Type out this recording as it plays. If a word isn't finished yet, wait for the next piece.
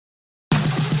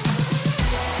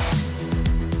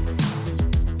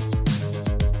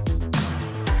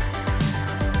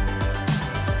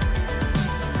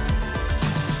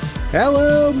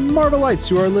Hello, Marvelites,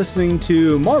 who are listening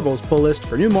to Marvel's pull list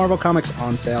for new Marvel Comics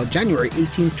on sale January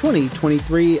 18th,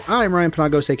 2023. I'm Ryan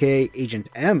Penagos, aka Agent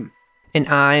M. And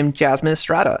I'm Jasmine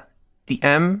Estrada. The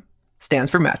M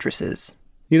stands for mattresses.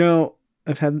 You know,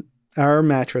 I've had our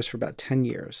mattress for about 10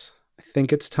 years. I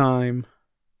think it's time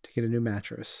to get a new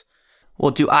mattress.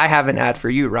 Well, do I have an ad for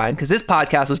you, Ryan? Because this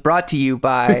podcast was brought to you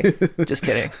by... Just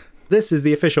kidding. This is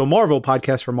the official Marvel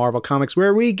podcast for Marvel Comics,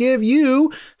 where we give you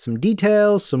some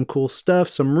details, some cool stuff,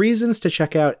 some reasons to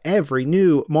check out every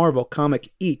new Marvel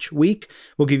comic each week.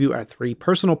 We'll give you our 3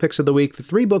 personal picks of the week, the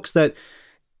 3 books that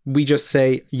we just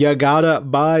say, you gotta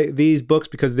buy these books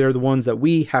because they're the ones that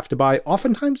we have to buy.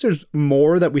 Oftentimes there's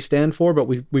more that we stand for, but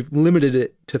we've limited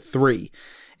it to 3.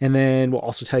 And then we'll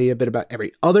also tell you a bit about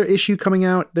every other issue coming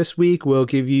out this week. We'll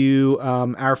give you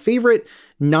our favorite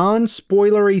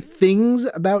non-spoilery things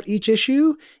about each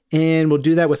issue. And we'll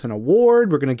do that with an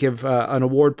award. We're going to give an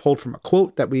award pulled from a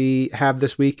quote that we have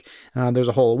this week. There's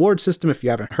a whole award system. If you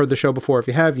haven't heard the show before, if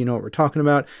you have, you know what we're talking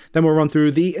about. Then we'll run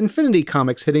through the Infinity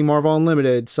Comics hitting Marvel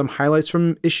Unlimited, some highlights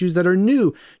from issues that are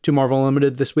new to Marvel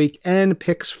Unlimited this week, and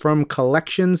picks from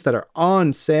collections that are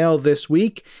on sale this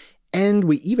week. And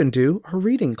we even do a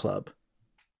reading club.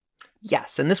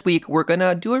 Yes, and this week we're going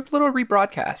to do a little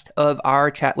rebroadcast of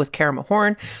our chat with Karama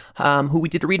Horne, who we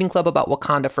did a reading club about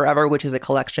Wakanda Forever, which is a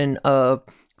collection of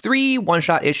 3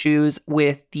 one-shot issues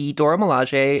with the Dora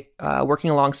Milaje working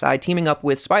alongside, teaming up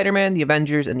with Spider-Man, the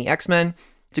Avengers, and the X-Men.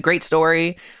 It's a great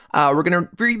story. We're going to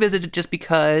revisit it just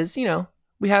because, you know,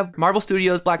 we have Marvel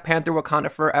Studios' Black Panther,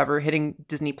 Wakanda Forever hitting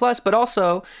Disney+, but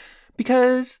also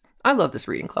because... I love this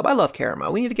reading club. I love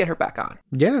Karama. We need to get her back on.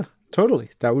 Yeah,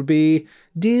 totally. That would be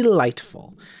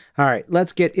delightful. All right,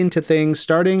 let's get into things,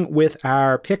 starting with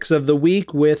our picks of the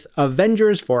week with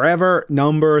Avengers Forever,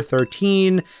 number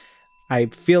 13. I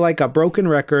feel like a broken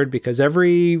record because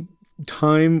every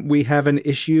time we have an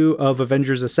issue of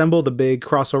Avengers Assemble, the big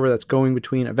crossover that's going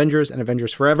between Avengers and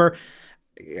Avengers Forever,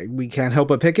 we can't help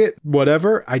but pick it.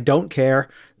 Whatever. I don't care.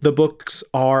 The books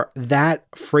are that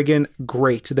friggin'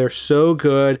 great. They're so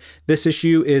good. This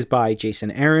issue is by Jason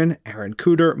Aaron, Aaron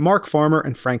Cooter, Mark Farmer,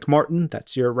 and Frank Martin.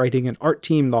 That's your writing and art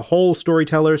team, the whole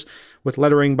storytellers, with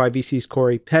lettering by VC's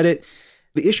Corey Pettit.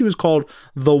 The issue is called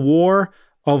The War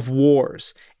of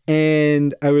Wars.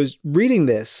 And I was reading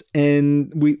this,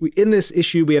 and we in this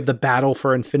issue, we have the battle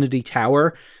for Infinity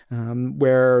Tower,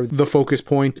 where the focus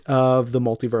point of the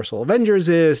multiversal Avengers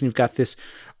is, and you've got this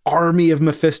army of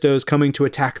Mephistos coming to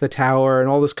attack the tower and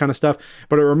all this kind of stuff.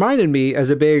 But it reminded me, as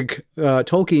a big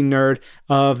Tolkien nerd,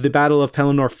 of the Battle of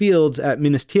Pelennor Fields at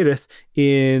Minas Tirith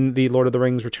in the Lord of the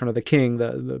Rings Return of the King,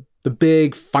 the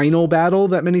big final battle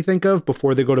that many think of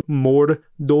before they go to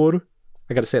Mordor.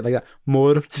 I got to say it like that.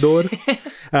 Mordor.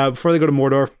 Before they go to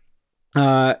Mordor.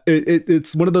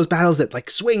 It's one of those battles that like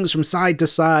swings from side to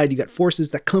side. You got forces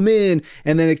that come in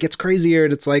and then it gets crazier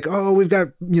and it's like, oh, we've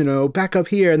got, back up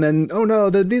here. And then, oh no,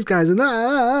 these guys and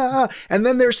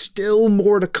then there's still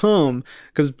more to come.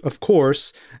 Because of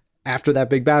course, after that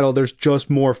big battle, there's just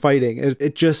more fighting.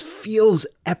 It just feels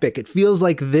epic. It feels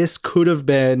like this could have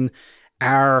been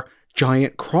our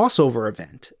giant crossover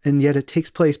event, and yet it takes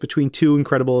place between 2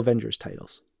 incredible Avengers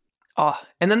titles. Oh,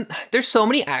 and then there's so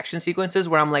many action sequences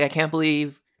where I'm like, I can't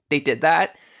believe they did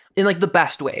that in like the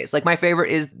best ways. Like my favorite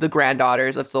is the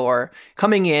granddaughters of Thor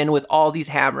coming in with all these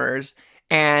hammers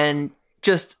and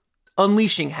just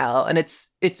unleashing hell, and it's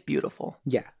beautiful.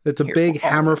 Yeah, it's a big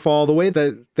hammer fall. The way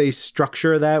that they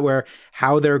structure that, where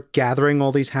how they're gathering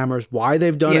all these hammers, why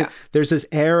they've done it. There's this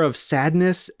air of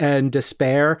sadness and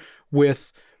despair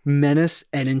with menace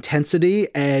and intensity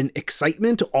and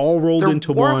excitement all rolled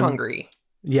into one. They're war hungry.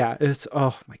 Yeah, it's,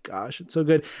 oh my gosh, it's so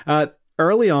good.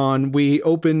 Early on, we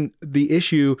open the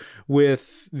issue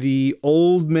with the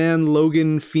old man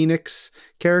Logan Phoenix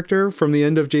character from the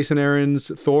end of Jason Aaron's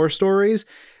Thor stories,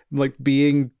 like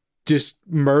being just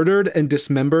murdered and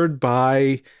dismembered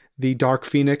by the Dark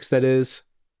Phoenix that is,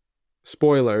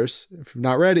 spoilers, if you've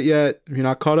not read it yet, if you're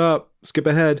not caught up, skip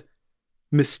ahead,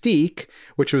 Mystique,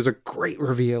 which was a great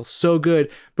reveal, so good.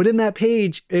 But in that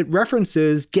page, it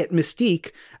references Get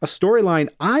Mystique, a storyline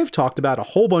I've talked about a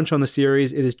whole bunch on the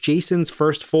series. It is Jason's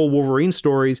first full Wolverine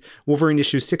stories, Wolverine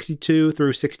issues 62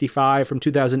 through 65 from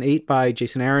 2008 by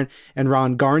Jason Aaron and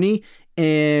Ron Garney.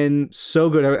 And so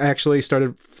good. I actually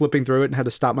started flipping through it and had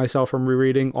to stop myself from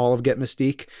rereading all of Get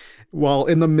Mystique while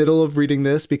in the middle of reading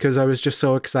this because I was just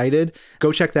so excited.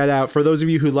 Go check that out. For those of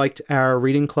you who liked our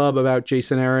reading club about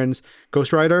Jason Aaron's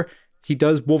Ghost Rider, he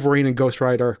does Wolverine and Ghost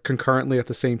Rider concurrently at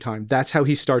the same time. That's how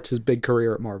he starts his big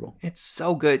career at Marvel. It's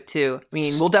so good too. I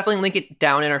mean, we'll definitely link it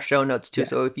down in our show notes too. Yeah.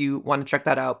 So if you want to check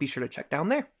that out, be sure to check down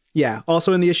there. Yeah.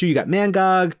 Also in the issue, you got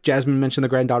Mangog. Jasmine mentioned the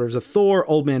granddaughters of Thor,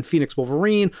 Old Man Phoenix,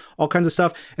 Wolverine, all kinds of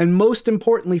stuff. And most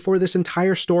importantly, for this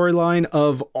entire storyline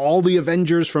of all the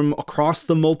Avengers from across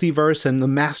the multiverse and the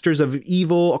Masters of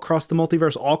Evil across the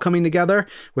multiverse all coming together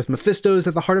with Mephisto's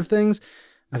at the heart of things,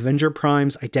 Avenger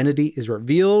Prime's identity is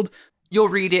revealed. You'll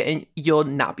read it and you'll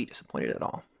not be disappointed at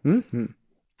all. Mm-hmm.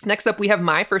 Next up, we have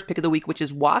my first pick of the week, which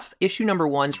is Wasp, issue number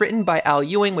 1. It's written by Al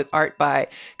Ewing with art by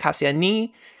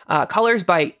Cassiani, colors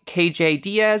by KJ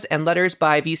Diaz, and letters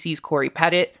by VC's Corey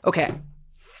Pettit. Okay,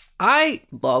 I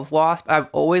love Wasp. I've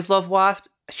always loved Wasp.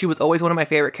 She was always one of my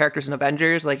favorite characters in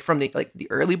Avengers, like from the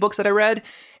early books that I read.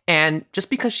 And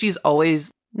just because she's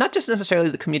always not just necessarily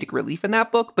the comedic relief in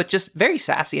that book, but just very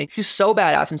sassy. And she's so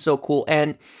badass and so cool.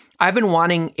 And I've been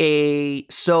wanting a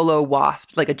solo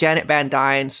Wasp, like a Janet Van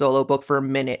Dyne solo book for a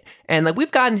minute. And like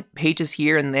we've gotten pages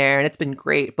here and there and it's been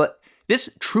great, but this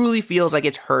truly feels like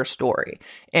it's her story.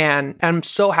 And I'm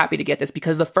so happy to get this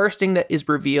because the first thing that is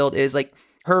revealed is like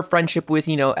her friendship with,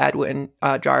 Edwin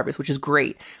Jarvis, which is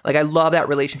great. Like I love that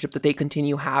relationship that they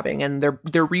continue having, and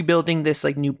they're rebuilding this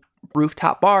like new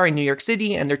rooftop bar in New York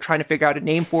City, and they're trying to figure out a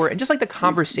name for it. And just like the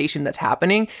conversation that's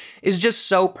happening is just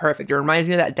so perfect. It reminds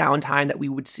me of that downtime that we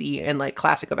would see in like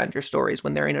classic Avengers stories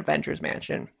when they're in Avengers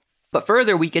Mansion. But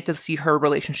further, we get to see her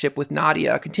relationship with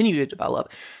Nadia continue to develop.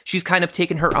 She's kind of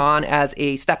taken her on as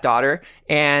a stepdaughter,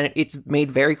 and it's made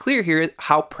very clear here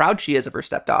how proud she is of her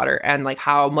stepdaughter and like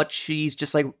how much she's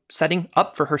just like setting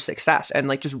up for her success and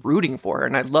like just rooting for her.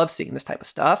 And I love seeing this type of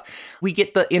stuff. We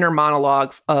get the inner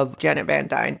monologue of Janet Van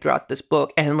Dyne throughout this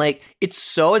book, and like it's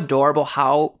so adorable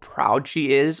how proud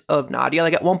she is of Nadia.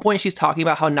 Like at one point, she's talking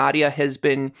about how Nadia has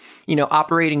been,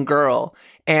 operating girl,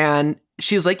 and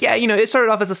she's like, yeah, it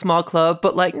started off as a small club,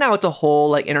 but like now it's a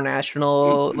whole like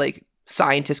international like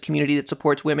scientist community that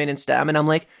supports women in STEM. And I'm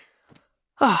like,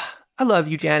 I love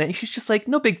you, Janet. And she's just like,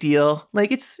 no big deal.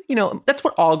 Like it's, that's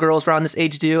what all girls around this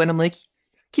age do. And I'm like,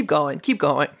 keep going, keep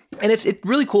going. And it's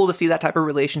really cool to see that type of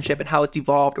relationship and how it's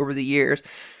evolved over the years.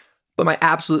 But my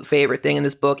absolute favorite thing in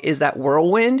this book is that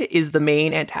Whirlwind is the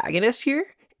main antagonist here.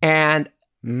 And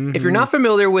if you're not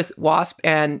familiar with Wasp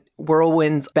and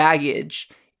Whirlwind's baggage,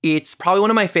 it's probably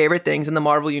one of my favorite things in the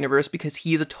Marvel Universe because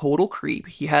he's a total creep.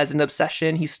 He has an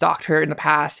obsession. He stalked her in the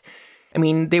past. I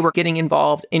mean, they were getting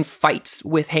involved in fights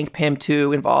with Hank Pym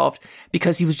too, involved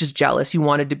because he was just jealous. He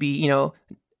wanted to be,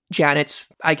 Janet's,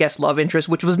 I guess, love interest,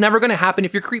 which was never going to happen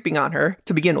if you're creeping on her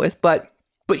to begin with. But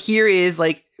here is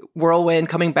like Whirlwind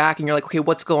coming back and you're like, okay,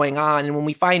 what's going on? And when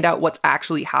we find out what's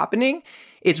actually happening,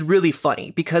 it's really funny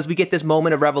because we get this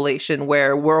moment of revelation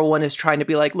where Whirlwind is trying to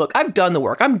be like, look, I've done the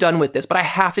work. I'm done with this, but I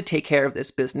have to take care of this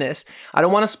business. I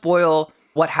don't want to spoil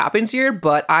what happens here,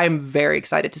 but I'm very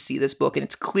excited to see this book. And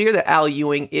it's clear that Al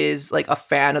Ewing is like a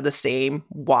fan of the same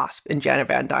Wasp and Janet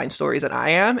Van Dyne stories that I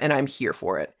am, and I'm here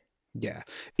for it. Yeah,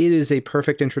 it is a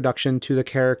perfect introduction to the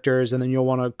characters, and then you'll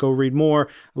want to go read more.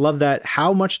 I love that.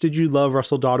 How much did you love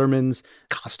Russell Dauterman's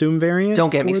costume variant? Don't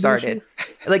get me started.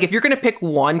 Like, if you're going to pick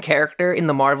one character in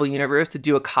the Marvel Universe to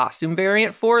do a costume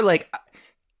variant for, like,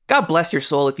 God bless your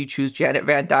soul if you choose Janet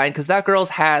Van Dyne, because that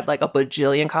girl's had, like, a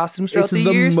bajillion costumes throughout the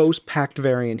years. It's the most packed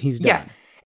variant he's done. Yeah.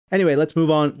 Anyway, let's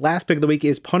move on. Last pick of the week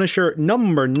is Punisher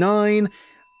number 9.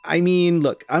 I mean,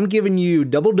 look, I'm giving you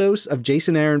double dose of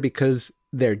Jason Aaron because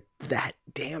they're that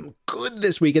damn good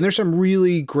this week. And there's some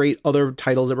really great other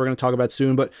titles that we're going to talk about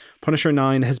soon, but Punisher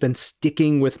 9 has been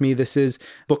sticking with me. This is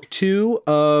book 2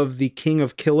 of the King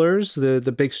of Killers, the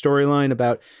big storyline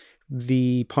about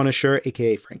the Punisher,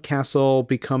 aka Frank Castle,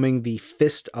 becoming the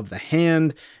fist of the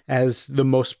hand as the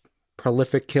most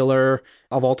prolific killer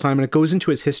of all time. And it goes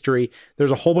into his history.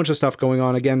 There's a whole bunch of stuff going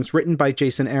on. Again, it's written by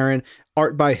Jason Aaron,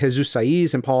 art by Jesus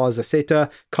Saiz and Paul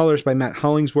Azaceta, colors by Matt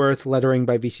Hollingsworth, lettering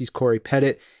by VC's Corey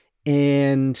Pettit.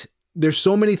 And there's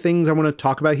so many things I want to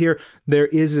talk about here. There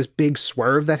is this big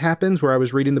swerve that happens where I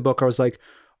was reading the book. I was like,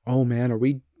 oh man, are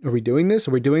we doing this?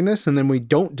 Are we doing this? And then we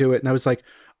don't do it. And I was like,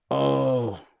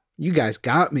 oh, you guys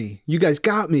got me. You guys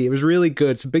got me. It was really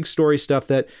good. Some big story stuff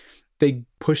that they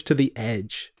pushed to the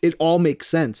edge. It all makes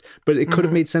sense, but it could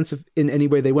have made sense if in any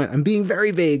way they went. I'm being very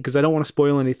vague because I don't want to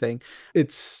spoil anything.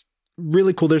 It's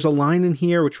really cool. There's a line in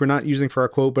here, which we're not using for our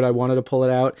quote, but I wanted to pull it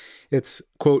out. It's,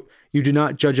 quote, "You do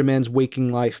not judge a man's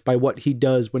waking life by what he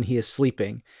does when he is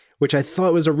sleeping," which I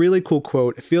thought was a really cool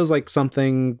quote. It feels like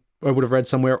something I would have read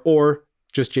somewhere, or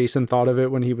just Jason thought of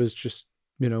it when he was just,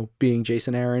 being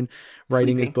Jason Aaron,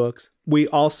 writing his books. We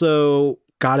also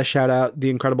got to shout out the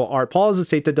incredible art. Paul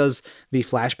Azaceta does the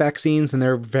flashback scenes, and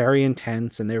they're very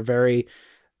intense and they're very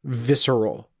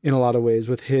visceral in a lot of ways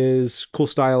with his cool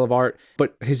style of art.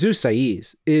 But Jesus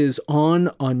Saiz is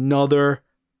on another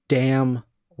damn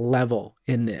level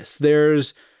in this.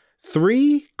 There's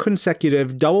 3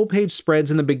 consecutive double-page spreads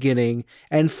in the beginning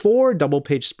and 4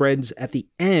 double-page spreads at the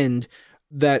end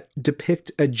that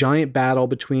depict a giant battle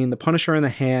between the Punisher and the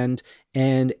Hand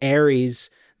and Ares,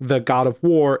 the god of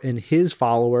war, and his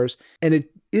followers. And it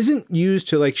isn't used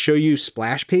to like show you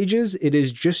splash pages. It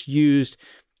is just used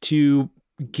to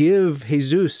give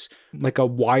Jesus like a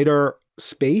wider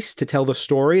space to tell the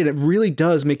story, and it really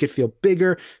does make it feel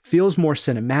bigger, feels more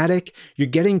cinematic. You're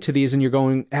getting to these and you're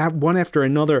going one after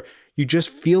another. You just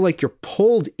feel like you're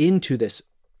pulled into this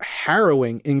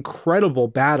harrowing, incredible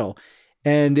battle,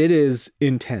 and it is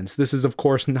intense. This is, of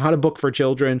course, not a book for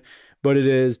children, but it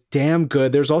is damn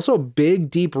good. There's also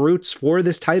big, deep roots for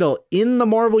this title in the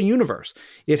Marvel Universe.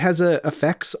 It has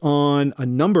effects on a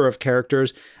number of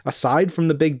characters. Aside from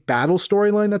the big battle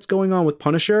storyline that's going on with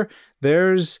Punisher,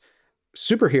 there's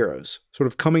superheroes sort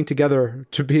of coming together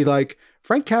to be like,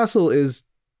 Frank Castle is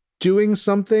doing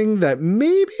something that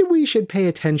maybe we should pay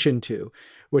attention to,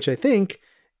 which I think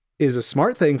is a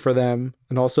smart thing for them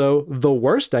and also the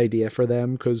worst idea for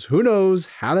them, because who knows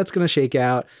how that's going to shake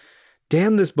out.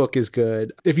 Damn, this book is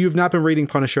good. If you've not been reading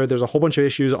Punisher, there's a whole bunch of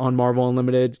issues on Marvel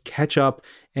Unlimited. Catch up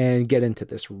and get into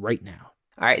this right now.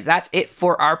 All right, that's it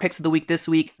for our picks of the week this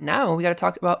week. Now we got to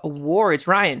talk about awards.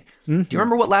 Ryan, do you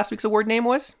remember what last week's award name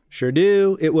was? Sure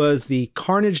do. It was the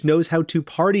Carnage Knows How to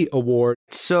Party Award.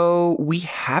 So we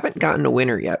haven't gotten a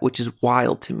winner yet, which is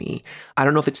wild to me. I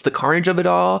don't know if it's the carnage of it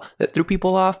all that threw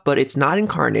people off, but it's not in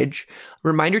Carnage.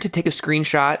 Reminder to take a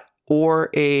screenshot or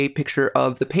a picture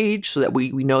of the page so that we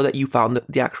know that you found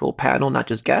the actual panel, not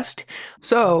just guessed.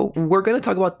 So we're going to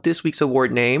talk about this week's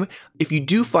award name. If you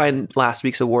do find last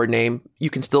week's award name, you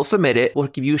can still submit it. We'll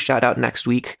give you a shout out next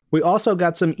week. We also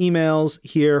got some emails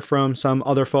here from some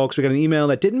other folks. We got an email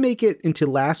that didn't make it into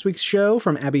last week's show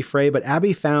from Abby Frey, but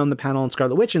Abby found the panel on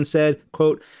Scarlet Witch and said,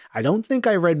 quote, I don't think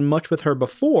I read much with her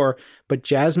before, but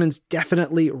Jasmine's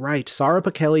definitely right. Sarah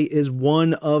Pichelli is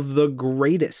one of the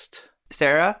greatest.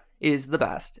 Sarah is the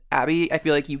best. Abby, I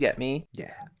feel like you get me.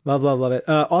 Yeah. Love, love, love it.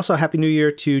 Also, Happy New Year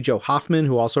to Joe Hoffman,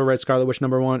 who also read Scarlet Witch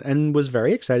 #1 and was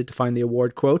very excited to find the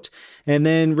award quote. And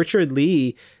then Richard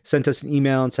Lee sent us an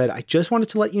email and said, I just wanted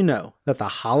to let you know that the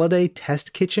holiday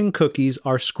test kitchen cookies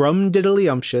are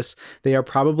scrum-diddly-umptious. They are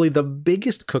probably the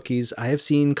biggest cookies I have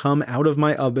seen come out of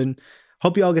my oven.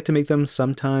 Hope you all get to make them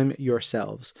sometime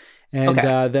yourselves. And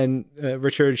then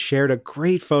Richard shared a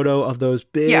great photo of those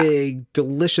big,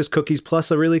 delicious cookies, plus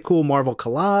a really cool Marvel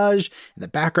collage in the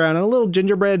background and a little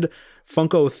gingerbread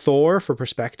Funko Thor for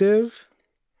perspective.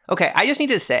 Okay, I just need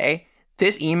to say,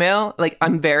 this email, like,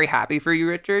 I'm very happy for you,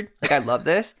 Richard. Like, I love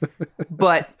this.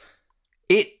 But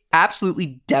it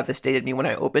absolutely devastated me when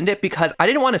I opened it because I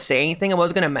didn't want to say anything. I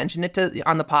wasn't going to mention it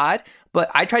on the pod,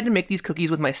 but I tried to make these cookies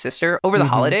with my sister over the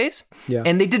holidays,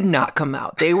 and they did not come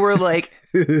out. They were like,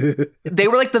 they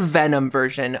were like the Venom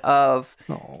version of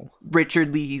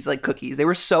Richard Lee's like cookies. They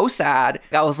were so sad.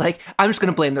 I was like, I'm just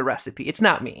going to blame the recipe. It's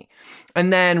not me.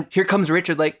 And then here comes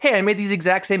Richard like, hey, I made these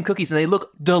exact same cookies and they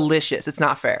look delicious. It's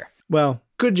not fair. Well,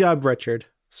 good job, Richard.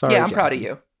 Sorry. Yeah, I'm proud of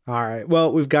you. All right.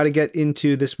 Well, we've got to get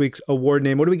into this week's award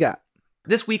name. What do we got?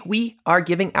 This week, we are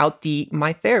giving out the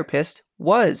My Therapist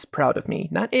Was Proud of Me.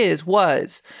 Not is,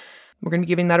 was. We're going to be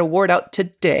giving that award out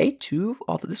today to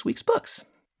all of this week's books.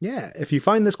 Yeah, if you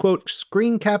find this quote,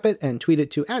 screen cap it and tweet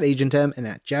it to @AgentM and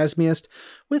 @Jasmiest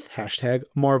with hashtag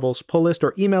Marvel's Pull List,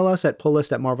 or email us at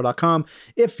pulllist@marvel.com.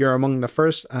 If you're among the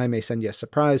first, I may send you a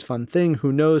surprise fun thing.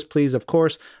 Who knows? Please, of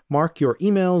course, mark your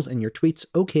emails and your tweets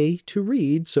okay to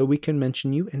read so we can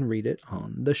mention you and read it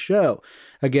on the show.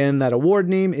 Again, that award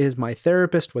name is My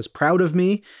Therapist Was Proud of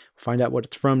Me. We'll find out what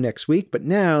it's from next week. But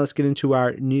now let's get into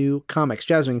our new comics.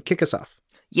 Jasmine, kick us off.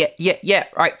 Yeah. All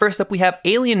right, first up, we have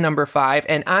Alien #5,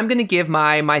 and I'm going to give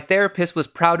my Therapist Was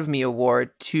Proud of Me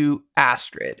award to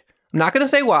Astrid. I'm not going to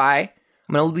say why.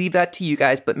 I'm going to leave that to you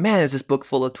guys, but man, is this book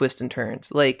full of twists and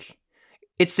turns. Like,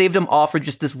 it saved them all for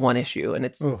just this one issue, and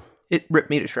it ripped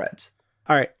me to shreds.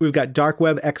 All right, we've got Dark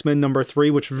Web X-Men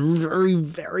 #3, which very,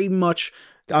 very much,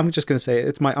 I'm just going to say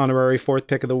it's my honorary 4th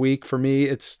pick of the week. For me,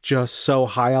 it's just so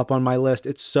high up on my list.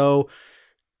 It's so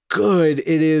good.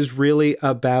 It is really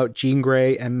about Jean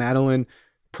Grey and Madeline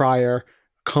Pryor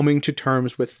coming to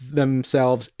terms with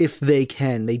themselves if they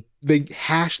can. They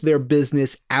hash their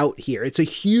business out here. It's a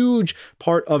huge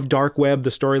part of Dark Web,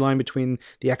 the storyline between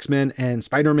the X-Men and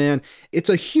Spider-Man. It's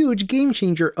a huge game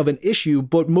changer of an issue,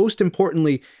 but most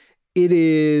importantly, it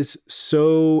is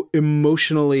so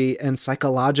emotionally and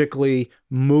psychologically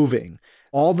moving.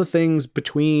 All the things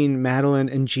between Madeline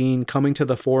and Jean coming to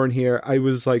the fore in here, I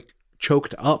was like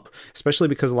choked up, especially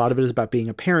because a lot of it is about being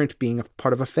a parent, being a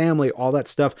part of a family, all that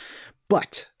stuff.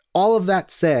 But All of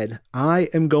that said, I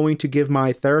am going to give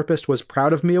my Therapist Was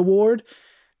Proud of Me award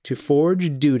to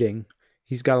Forge Duding.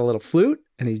 He's got a little flute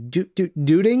and he's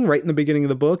duding right in the beginning of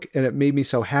the book, and it made me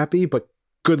so happy. But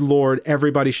good Lord,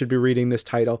 everybody should be reading this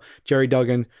title. Jerry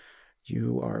Duggan,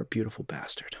 you are a beautiful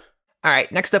bastard. All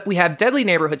right, next up we have Deadly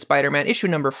Neighborhood Spider-Man, issue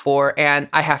number 4, and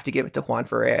I have to give it to Juan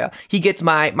Ferreira. He gets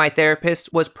my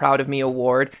Therapist Was Proud of Me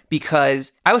award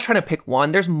because I was trying to pick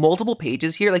one. There's multiple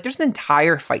pages here. Like, there's an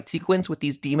entire fight sequence with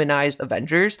these demonized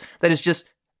Avengers that is just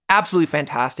absolutely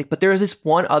fantastic. But there is this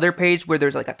one other page where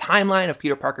there's like a timeline of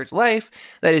Peter Parker's life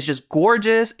that is just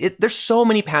gorgeous. There's so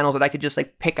many panels that I could just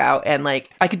like pick out and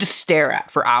like I could just stare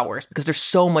at for hours because there's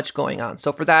so much going on.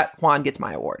 So for that, Juan gets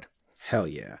my award. Hell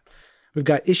yeah. We've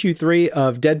got issue 3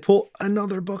 of Deadpool,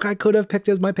 another book I could have picked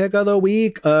as my pick of the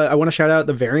week. I want to shout out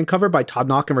the variant cover by Todd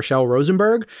Knock and Rochelle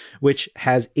Rosenberg, which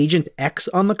has Agent X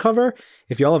on the cover.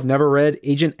 If y'all have never read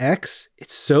Agent X,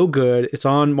 it's so good. It's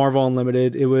on Marvel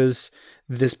Unlimited. It was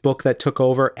this book that took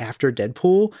over after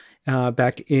Deadpool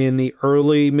back in the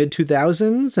early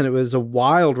mid-2000s, and it was a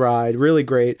wild ride, really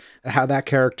great, how that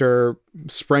character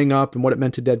sprang up and what it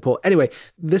meant to Deadpool. Anyway,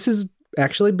 this has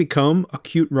actually become a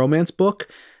cute romance book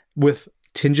with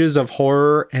tinges of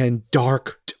horror and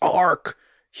dark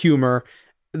humor.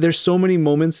 There's so many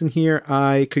moments in here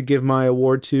I could give my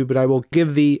award to, but I will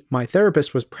give My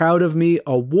Therapist Was Proud of Me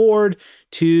award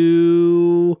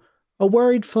to A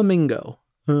Worried Flamingo.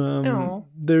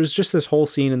 There's just this whole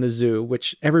scene in the zoo,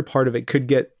 which every part of it could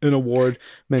get an award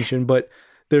mention, but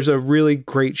there's a really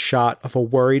great shot of a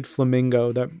worried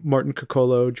flamingo that Martin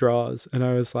Coccolo draws, and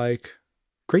I was like,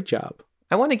 great job.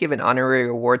 I want to give an honorary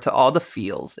award to all the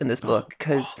feels in this book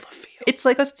because it's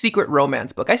like a secret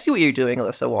romance book. I see what you're doing,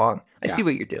 Alyssa Wong. I see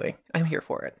what you're doing. I'm here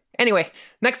for it. Anyway,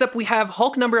 next up we have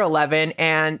Hulk number 11,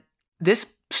 and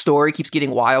this story keeps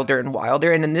getting wilder and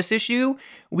wilder. And in this issue,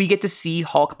 we get to see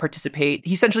Hulk participate.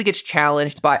 He essentially gets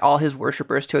challenged by all his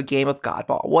worshippers to a game of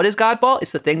Godball. What is Godball?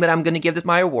 It's the thing that I'm going to give this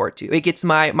my award to. It gets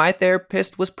my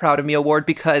Therapist Was Proud of Me award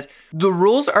because the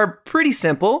rules are pretty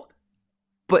simple.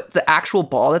 But the actual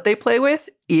ball that they play with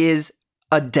is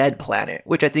a dead planet,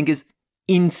 which I think is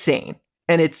insane.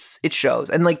 And it shows.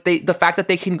 And like the fact that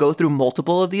they can go through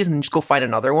multiple of these and just go find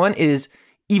another one is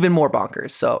even more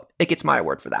bonkers. So it gets my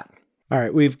award for that. All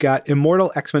right, we've got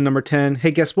Immortal X-Men number 10.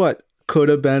 Hey, guess what? Could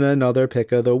have been another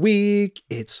pick of the week.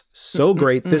 It's so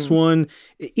great. This one,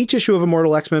 each issue of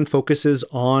Immortal X-Men focuses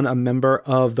on a member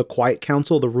of the Quiet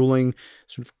Council, the ruling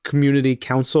sort of community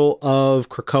council of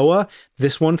Krakoa.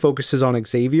 This one focuses on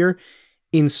Xavier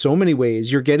in so many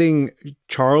ways. You're getting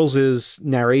Charles's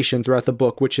narration throughout the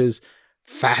book, which is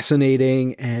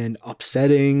fascinating and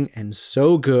upsetting and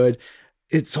so good.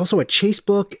 It's also a chase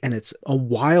book and it's a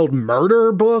wild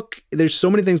murder book. There's so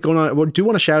many things going on. I do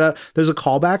want to shout out, there's a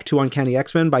callback to Uncanny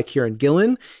X-Men by Kieran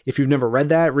Gillen. If you've never read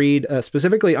that, read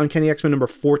specifically Uncanny X-Men number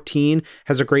 14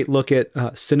 has a great look at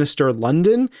Sinister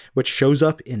London, which shows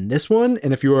up in this one.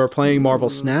 And if you are playing Marvel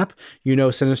Snap, you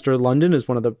know Sinister London is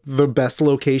one of the best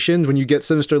locations. When you get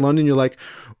Sinister London, you're like,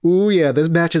 ooh yeah, this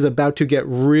match is about to get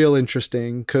real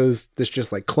interesting because there's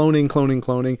just like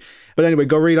cloning. But anyway,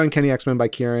 go read Uncanny X-Men by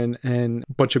Kieran and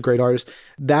a bunch of great artists.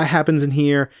 That happens in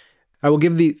here. I will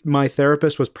give My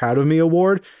Therapist Was Proud of Me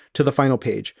award to the final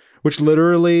page, which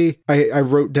literally I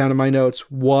wrote down in my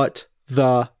notes, what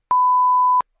the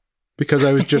because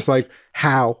I was just like,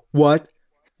 how? What?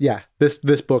 Yeah, this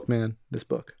book, man. This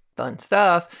book. Fun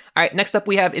stuff. All right, next up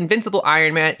we have Invincible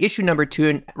Iron Man, issue number 2.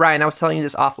 And Ryan, I was telling you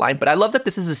this offline, but I love that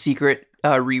this is a secret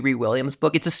Riri Williams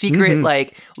book. It's a secret,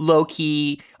 like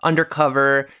low-key,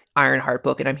 undercover Ironheart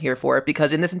book, and I'm here for it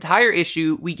because in this entire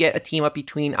issue, we get a team up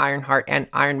between Ironheart and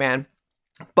Iron Man.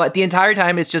 But the entire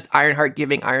time, it's just Ironheart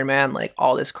giving Iron Man like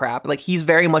all this crap. Like he's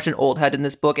very much an old head in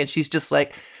this book, and she's just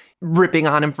like ripping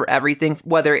on him for everything,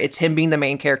 whether it's him being the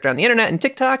main character on the internet and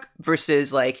TikTok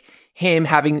versus like him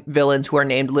having villains who are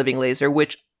named Living Laser,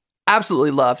 which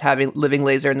absolutely loved having Living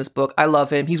Laser in this book. I love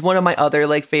him. He's one of my other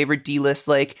like favorite D-list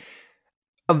like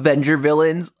Avenger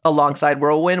villains alongside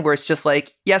Whirlwind, where it's just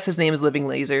like, yes, his name is Living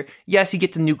Laser. Yes, he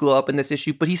gets a new glow up in this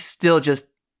issue, but he's still just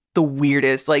the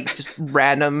weirdest, like just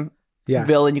random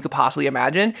villain you could possibly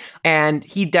imagine. And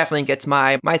he definitely gets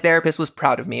my Therapist Was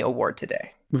Proud of Me award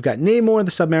today. We've got Namor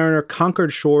the Submariner,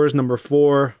 Conquered Shores number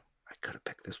 4. I could have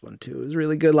picked this one too. It was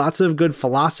really good. Lots of good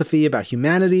philosophy about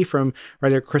humanity from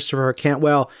writer Christopher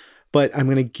Cantwell. But I'm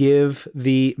going to give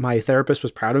My Therapist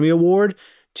Was Proud of Me award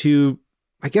to,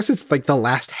 I guess it's like the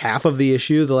last half of the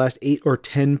issue, the last 8 or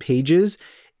 10 pages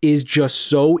is just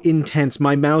so intense.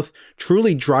 My mouth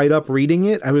truly dried up reading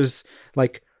it. I was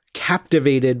like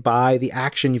captivated by the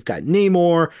action. You've got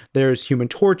Namor, there's Human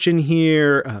Torch in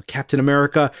here, Captain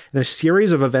America, and a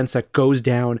series of events that goes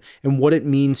down and what it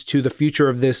means to the future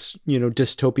of this,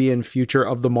 dystopian future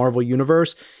of the Marvel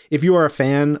Universe. If you are a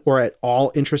fan or at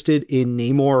all interested in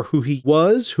Namor, who he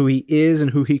was, who he is,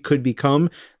 and who he could become,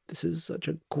 this is such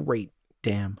a great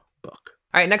damn book.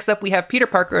 All right, next up we have Peter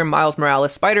Parker and Miles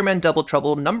Morales, Spider-Man Double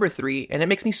Trouble number 3, and it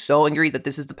makes me so angry that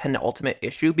this is the penultimate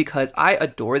issue because I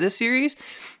adore this series,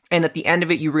 and at the end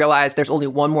of it you realize there's only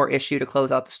one more issue to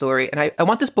close out the story, and I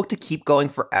want this book to keep going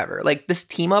forever. Like, this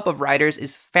team up of writers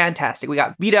is fantastic. We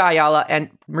got Vita Ayala and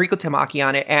Mariko Tamaki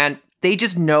on it, and they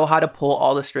just know how to pull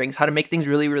all the strings, how to make things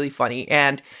really, really funny,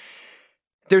 and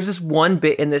there's this one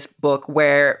bit in this book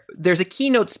where there's a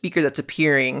keynote speaker that's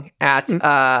appearing at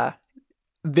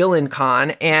Villain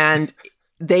Con, and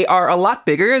they are a lot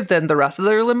bigger than the rest of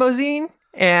their limousine,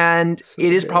 and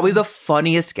it is probably the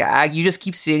funniest gag. You just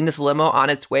keep seeing this limo on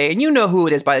its way, and you know who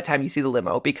it is by the time you see the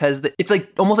limo because it's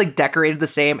like almost like decorated the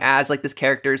same as like this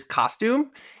character's costume,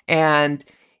 and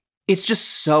it's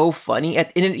just so funny.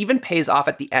 And it even pays off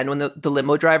at the end when the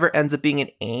limo driver ends up being an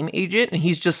AIM agent, and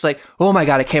he's just like, oh my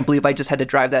god, I can't believe I just had to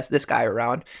drive this guy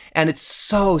around, and it's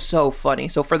so funny.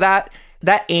 So for that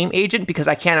AIM agent, because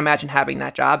I can't imagine having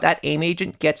that job, that AIM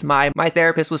agent gets my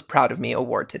therapist was proud of me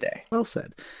award today. Well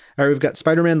said. All right, we've got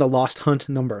Spider-Man The Lost Hunt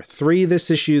number 3 this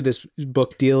issue, this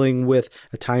book dealing with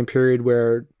a time period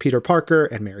where Peter Parker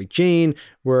and Mary Jane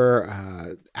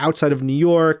were outside of New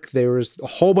York. There was a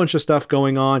whole bunch of stuff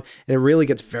going on, and it really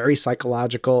gets very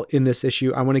psychological in this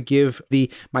issue. I want to give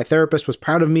the My Therapist Was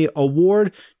Proud of Me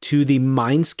award to the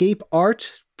Mindscape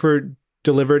art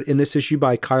delivered in this issue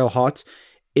by Kyle Hotz.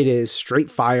 It is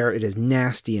straight fire. It is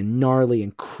nasty and gnarly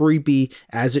and creepy,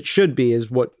 as it should be,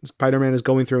 is what Spider-Man is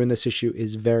going through in this issue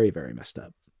is very, very messed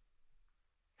up.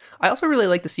 I also really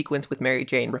like the sequence with Mary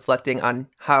Jane reflecting on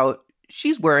how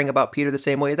she's worrying about Peter the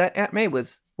same way that Aunt May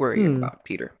was worrying about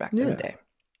Peter back in the day.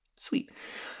 Sweet.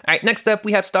 All right, next up,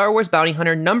 we have Star Wars Bounty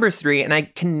Hunter number 3, and I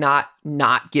cannot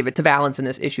not give it to Valance in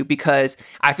this issue because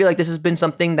I feel like this has been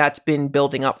something that's been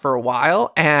building up for a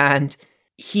while, and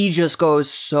he just goes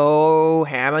so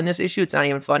ham on this issue. It's not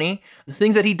even funny. The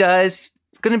things that he does,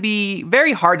 it's going to be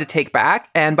very hard to take back.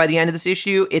 And by the end of this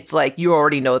issue, it's like you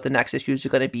already know that the next issues are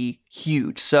going to be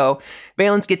huge. So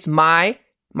Valance gets my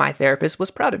Therapist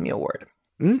Was Proud of Me award.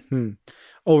 Mm-hmm.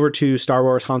 Over to Star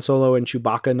Wars Han Solo and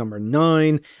Chewbacca number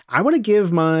 9. I want to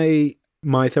give my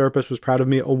Therapist Was Proud of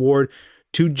Me award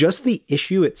to just the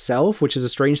issue itself, which is a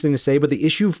strange thing to say, but the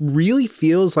issue really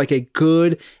feels like a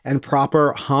good and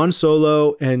proper Han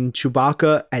Solo and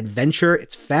Chewbacca adventure.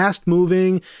 It's fast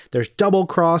moving. There's double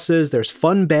crosses. There's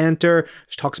fun banter.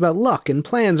 It talks about luck and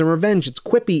plans and revenge. It's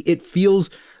quippy. It feels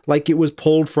like it was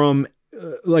pulled from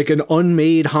like an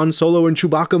unmade Han Solo and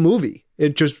Chewbacca movie.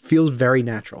 It just feels very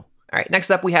natural. All right,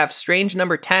 next up we have Strange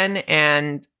number 10,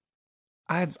 and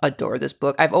I adore this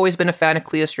book. I've always been a fan of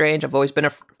Clea Strange. I've always been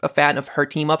a fan of her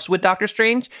team-ups with Doctor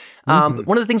Strange. But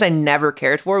one of the things I never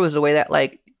cared for was the way that,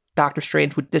 like, Doctor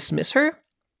Strange would dismiss her.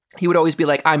 He would always be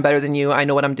like, I'm better than you. I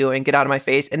know what I'm doing. Get out of my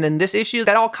face. And then this issue,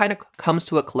 that all kind of comes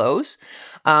to a close.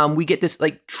 We get this,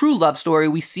 like, true love story.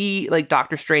 We see, like,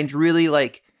 Doctor Strange really,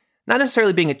 like, not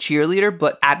necessarily being a cheerleader,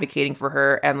 but advocating for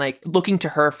her and, like, looking to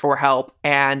her for help.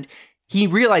 And he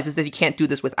realizes that he can't do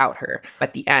this without her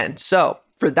at the end. So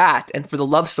for that and for the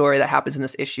love story that happens in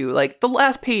this issue, like, the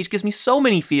last page gives me so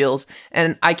many feels,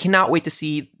 and I cannot wait to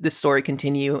see this story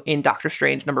continue in Doctor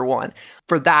Strange number 1.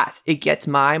 For that, it gets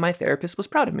my Therapist Was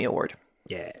Proud of Me award.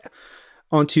 Yeah.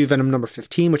 On to Venom number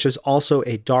 15, which is also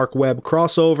a dark web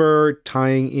crossover,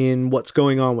 tying in what's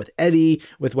going on with Eddie,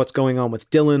 with what's going on with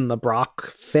Dylan, the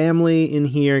Brock family in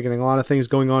here, getting a lot of things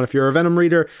going on. If you're a Venom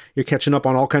reader, you're catching up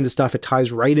on all kinds of stuff. It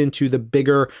ties right into the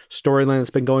bigger storyline that's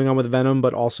been going on with Venom,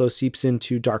 but also seeps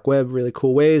into dark web, really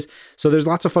cool ways. So there's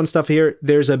lots of fun stuff here.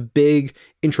 There's a big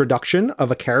introduction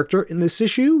of a character in this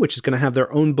issue, which is going to have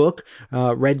their own book,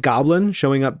 Red Goblin,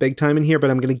 showing up big time in here, but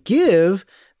I'm going to give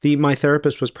the My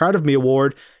Therapist Was Proud of Me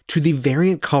award to the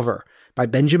variant cover by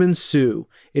Benjamin Sue.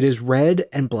 It is red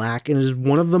and black, and it is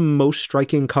one of the most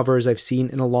striking covers I've seen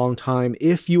in a long time.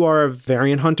 If you are a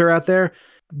variant hunter out there,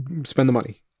 spend the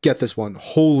money. Get this one.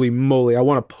 Holy moly, I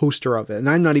want a poster of it, and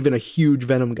I'm not even a huge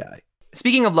Venom guy.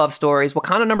 Speaking of love stories,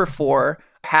 Wakanda number 4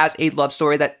 has a love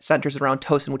story that centers around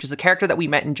Tosin, which is a character that we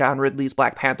met in John Ridley's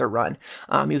Black Panther run.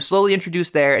 He was slowly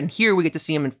introduced there, and here we get to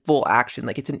see him in full action.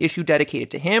 Like, it's an issue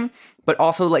dedicated to him, but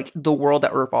also like the world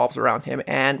that revolves around him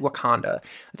and Wakanda.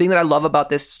 The thing that I love about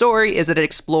this story is that it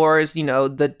explores,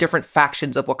 the different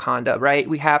factions of Wakanda, right?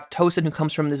 We have Tosin, who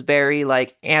comes from this very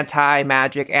like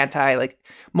anti-magic, like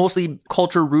mostly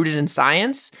culture rooted in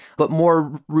science, but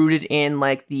more rooted in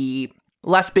like the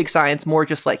less big science, more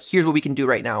just like, here's what we can do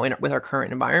right now with our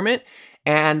current environment.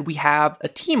 And we have a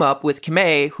team up with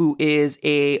Kime, who is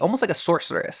almost like a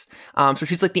sorceress. So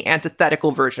she's like the antithetical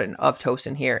version of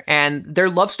Tosin here. And their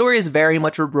love story is very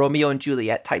much a Romeo and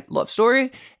Juliet type love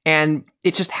story. And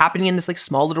it's just happening in this like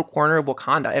small little corner of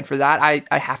Wakanda. And for that,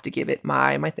 I have to give it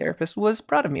my therapist was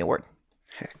proud of me award.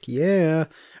 Heck yeah.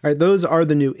 All right, those are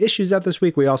the new issues out this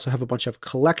week. We also have a bunch of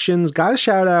collections. Got to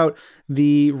shout out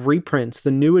the reprints,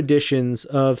 the new editions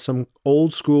of some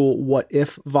old school What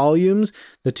If volumes,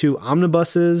 the 2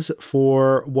 omnibuses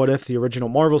for What If, the original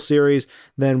Marvel series,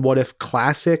 then What If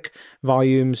Classic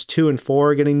volumes 2 and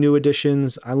 4 are getting new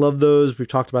editions. I love those. We've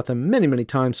talked about them many, many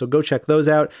times, so go check those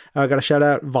out. I got to shout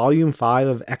out volume 5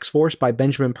 of X-Force by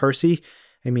Benjamin Percy.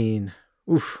 I mean,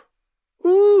 oof.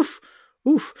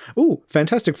 Ooh,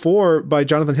 Fantastic Four by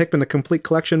Jonathan Hickman, the complete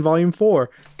collection, volume 4.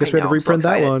 Guess we had to reprint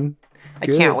that one.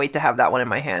 Good. I can't wait to have that one in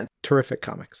my hands. Terrific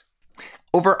comics.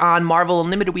 Over on Marvel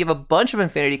Unlimited, we have a bunch of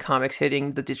Infinity comics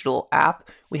hitting the digital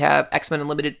app. We have X-Men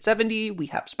Unlimited 70, we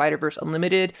have Spider-Verse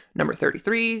Unlimited number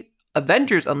 33,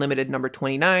 Avengers Unlimited number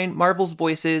 29, Marvel's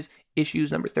Voices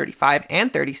issues number 35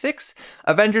 and 36,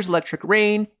 Avengers Electric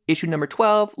Rain issue number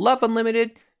 12, Love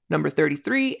Unlimited number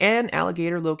 33, and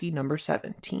Alligator Loki number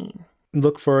 17.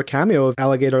 Look for a cameo of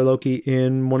Alligator Loki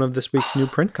in one of this week's new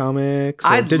print comics.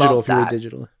 I digital, love if you read that.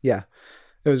 Digital. Yeah,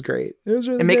 it was great. It was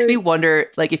really It makes great. me wonder,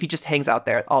 like, if he just hangs out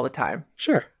there all the time.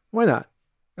 Sure, why not?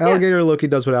 Alligator Loki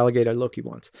does what Alligator Loki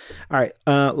wants. All right,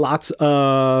 lots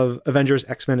of Avengers,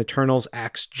 X-Men, Eternals,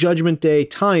 Axe, Judgment Day,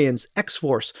 tie-ins,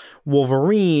 X-Force,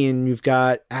 Wolverine. You've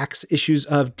got Axe issues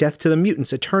of Death to the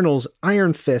Mutants, Eternals,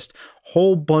 Iron Fist,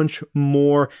 whole bunch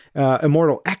more,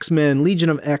 Immortal X-Men, Legion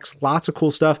of X, lots of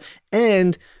cool stuff.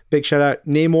 And big shout out,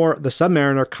 Namor the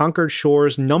Submariner, Conquered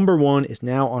Shores number 1 is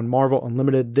now on Marvel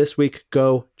Unlimited this week.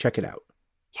 Go check it out.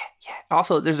 Yeah.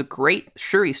 Also, there's a great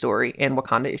Shuri story in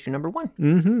Wakanda issue number 1.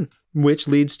 Mm-hmm. Which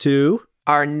leads to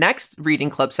our next reading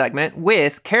club segment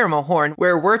with Karama Horne,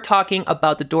 where we're talking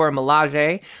about the Dora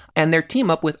Milaje and their team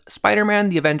up with Spider-Man,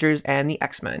 the Avengers, and the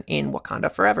X-Men in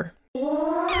Wakanda Forever.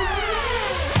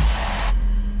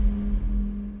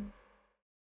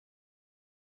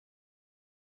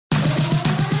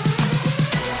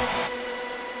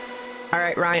 All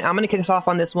right, Ryan, I'm going to kick us off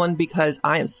on this one because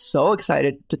I am so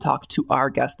excited to talk to our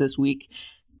guest this week,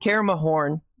 Karama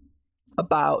Horne,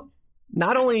 about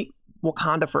not only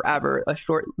Wakanda Forever, a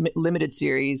short limited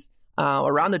series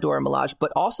around the Dora Milaje,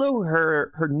 but also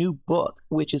her new book,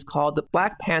 which is called The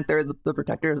Black Panther, the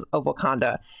Protectors of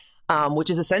Wakanda, which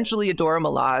is essentially a Dora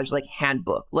Milaje like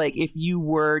handbook. Like if you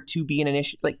were to be an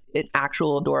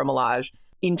actual Dora Milaje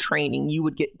in training, you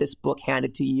would get this book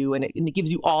handed to you, and it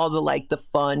gives you all the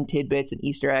fun tidbits and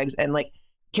Easter eggs. And like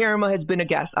Karama has been a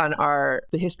guest on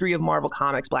the History of Marvel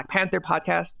Comics Black Panther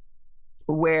podcast,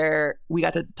 where we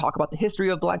got to talk about the history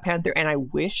of Black Panther. And I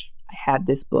wish I had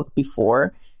this book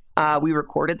before we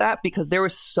recorded that, because there were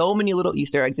so many little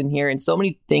Easter eggs in here and so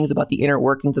many things about the inner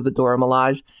workings of the Dora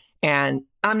Milaje. And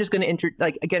I'm just going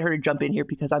to get her to jump in here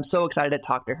because I'm so excited to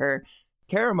talk to her.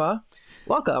 Karama,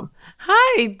 welcome.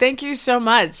 Hi, thank you so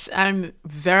much. I'm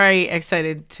very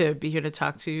excited to be here to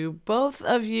talk to you, both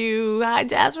of you. Hi,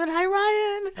 Jasmine. Hi,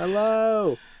 Ryan.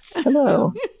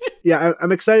 Hello. Yeah,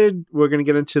 I'm excited. We're going to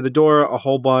get into the Dora a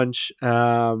whole bunch. We're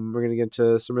going to get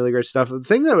into some really great stuff. The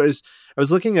thing that I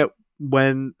was looking at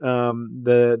when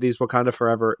these Wakanda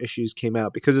Forever issues came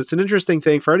out, because it's an interesting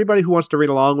thing for anybody who wants to read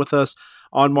along with us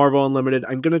on Marvel Unlimited.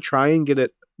 I'm going to try and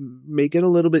make it a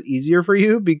little bit easier for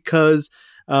you, because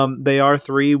they are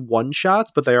 3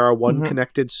 one-shots, but they are one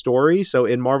connected story. So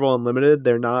in Marvel Unlimited,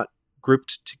 they're not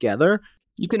grouped together.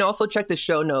 You can also check the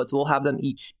show notes. We'll have them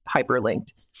each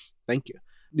hyperlinked. Thank you.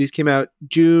 These came out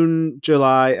June,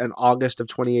 July, and August of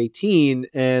 2018.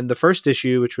 And the first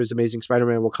issue, which was Amazing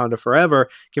Spider-Man Wakanda Forever,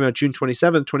 came out June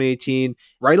 27th, 2018,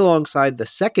 right alongside the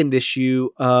second issue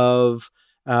of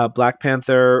Black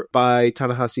Panther by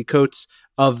Ta-Nehisi Coates,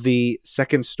 of the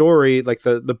second story, like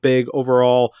the big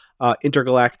overall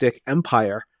intergalactic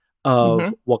empire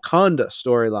of Wakanda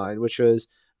storyline, which was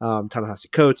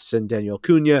Ta-Nehisi Coates and Daniel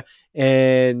Cunha.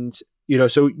 And,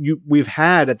 so we've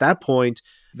had at that point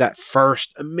that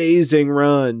first amazing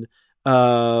run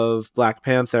of Black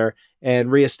Panther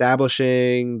and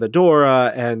reestablishing the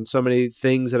Dora and so many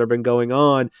things that have been going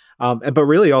on, but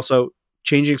really also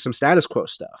changing some status quo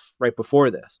stuff right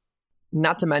before this.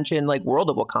 Not to mention like World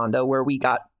of Wakanda, where we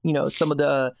got, some of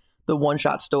the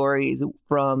one-shot stories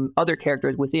from other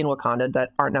characters within Wakanda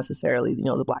that aren't necessarily,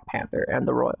 the Black Panther and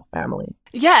the royal family.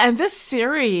 Yeah, and this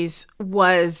series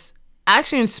was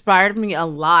actually inspired me a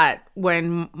lot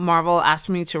when Marvel asked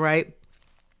me to write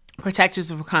Protectors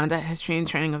of Wakanda, History and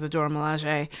Training of the Dora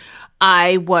Milaje.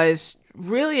 I was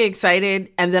really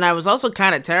excited, and then I was also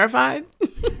kind of terrified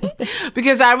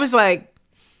because I was like,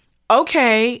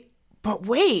 okay, but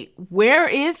wait, where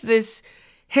is this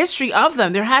history of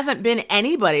them? There hasn't been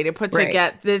anybody to put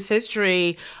together this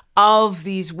history of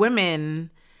these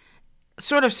women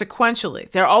sort of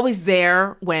sequentially. They're always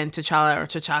there when T'Challa or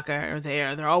T'Chaka are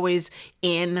there. They're always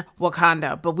in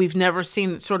Wakanda, but we've never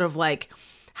seen sort of like,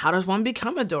 how does one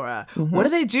become a Dora? Mm-hmm. What do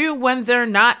they do when they're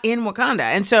not in Wakanda?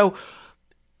 And so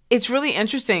it's really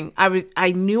interesting.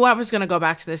 I knew I was going to go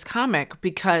back to this comic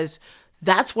because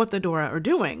that's what the Dora are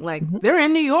doing. Like, they're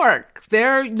in New York.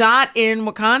 They're not in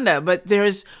Wakanda, but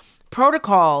there's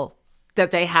protocol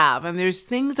that they have, and there's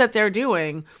things that they're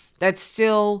doing that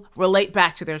still relate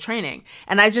back to their training.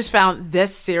 And I just found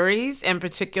this series in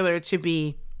particular to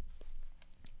be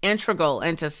integral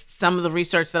into some of the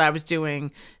research that I was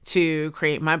doing to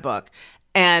create my book.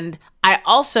 And I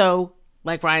also,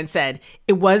 like Ryan said,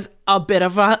 it was a bit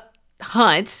of a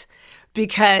hunt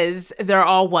because they're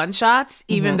all one-shots,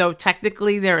 even though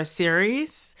technically they're a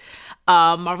series.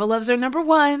 Marvel loves their number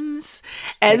ones.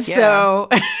 And so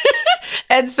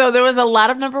and so there was a lot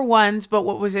of number ones. But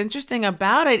what was interesting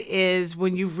about it is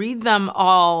when you read them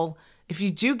all, if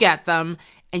you do get them,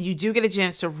 and you do get a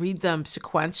chance to read them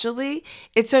sequentially,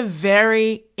 it's a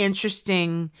very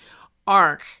interesting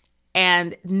arc.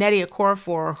 And Nnedi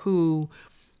Okorafor, who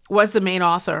was the main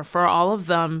author for all of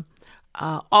them,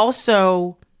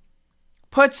 also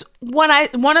puts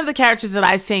one of the characters that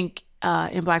I think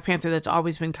in Black Panther that's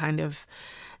always been kind of,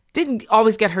 didn't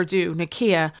always get her due,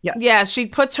 Nakia. Yes. Yeah, she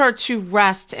puts her to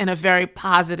rest in a very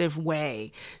positive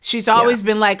way. She's always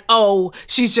been like, oh,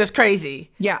 she's just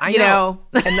crazy. Yeah, I know.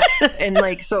 And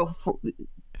like, so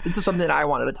this is something that I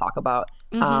wanted to talk about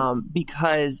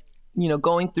because,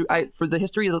 going through, for the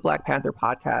History of the Black Panther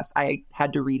podcast, I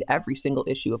had to read every single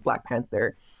issue of Black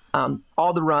Panther,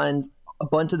 all the runs, a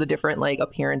bunch of the different like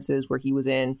appearances where he was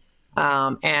in.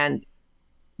 And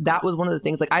that was one of the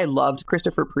things, like, I loved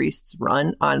Christopher Priest's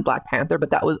run on Black Panther, but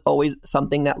that was always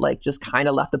something that like just kind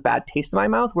of left a bad taste in my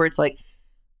mouth, where it's like,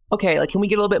 okay, like, can we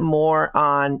get a little bit more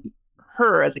on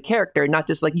her as a character, not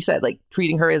just, like you said, like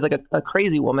treating her as like a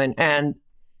crazy woman. And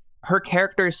her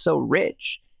character is so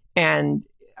rich. And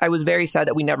I was very sad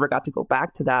that we never got to go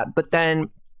back to that. But then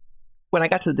when I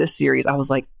got to this series, I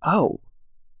was like, oh,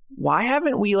 why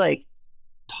haven't we like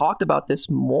talked about this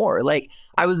more? Like,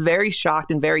 I was very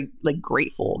shocked and very like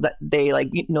grateful that they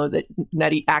like, that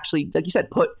Nnedi actually, like you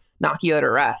said, put Nakia to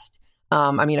rest.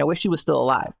 I mean, I wish she was still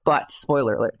alive, but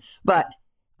spoiler alert, but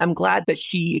I'm glad that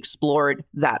she explored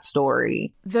that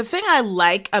story. The thing I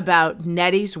like about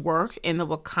Nnedi's work in the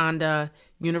Wakanda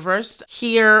universe,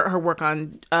 here, her work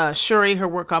on Shuri, her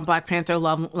work on Black Panther,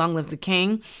 Long Live the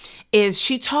King, is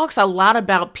she talks a lot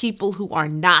about people who are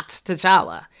not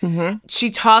T'Challa.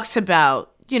 She talks about,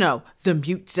 the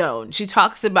mute zone. She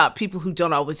talks about people who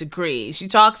don't always agree. She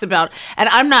talks about, and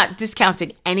I'm not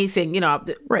discounting anything,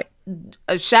 right.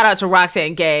 A shout out to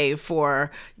Roxanne Gay for,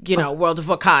 World of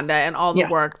Wakanda and all the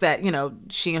work that,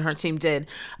 she and her team did.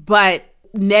 But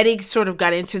Nnedi sort of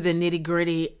got into the nitty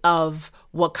gritty of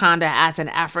Wakanda as an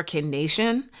African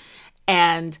nation.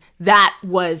 And that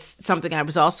was something I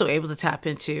was also able to tap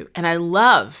into. And I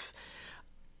love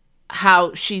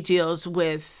how she deals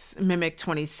with Mimic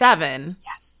 27,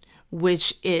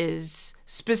 which is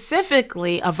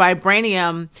specifically a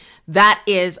vibranium that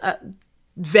is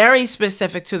very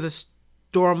specific to the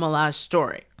Dora Milaje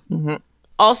story.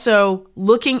 Also,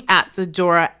 looking at the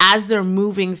Dora as they're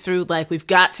moving through, like, we've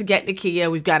got to get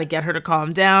Nakia, we've got to get her to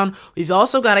calm down. We've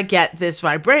also got to get this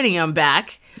vibranium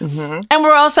back. And we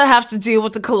also have to deal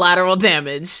with the collateral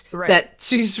damage that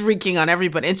she's wreaking on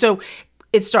everybody. And so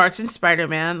it starts in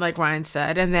Spider-Man, like Ryan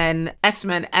said, and then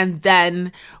X-Men, and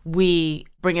then we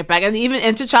bring it back. And even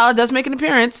T'Challa does make an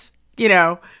appearance, They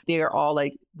are all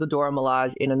like the Dora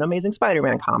Milaje in an Amazing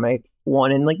Spider-Man comic,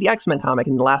 one in like the X-Men comic,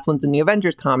 and the last one's in the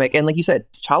Avengers comic. And like you said,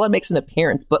 T'Challa makes an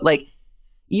appearance, but like,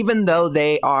 even though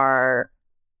they are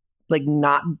like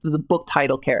not the book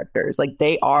title characters. Like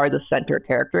they are the center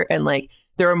character. And like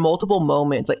there are multiple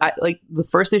moments. Like the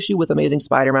first issue with Amazing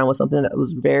Spider-Man was something that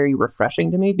was very refreshing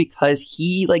to me because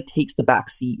he like takes the back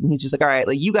seat and he's just like, all right,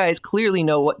 like you guys clearly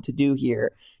know what to do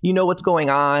here. You know what's going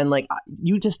on. Like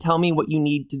you just tell me what you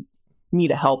need me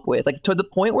to help with. Like to the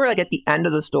point where like at the end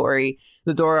of the story,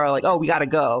 the Dora are like, oh, we gotta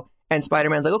go. And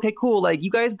Spider-Man's like, okay, cool. Like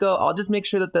you guys go. I'll just make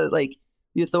sure that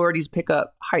the authorities pick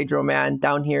up Hydro Man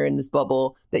down here in this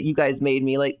bubble that you guys made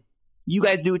me. Like, you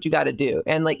guys do what you got to do.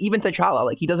 And like, even T'Challa,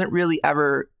 like he doesn't really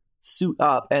ever suit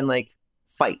up and like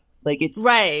fight. Like it's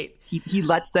right. He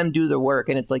lets them do the work.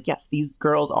 And it's like, yes, these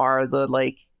girls are the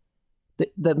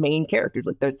main characters.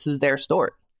 Like this is their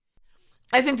story.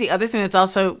 I think the other thing that's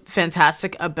also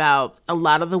fantastic about a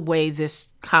lot of the way this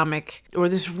comic or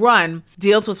this run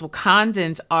deals with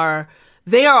Wakandans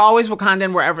they are always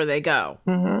Wakandan wherever they go.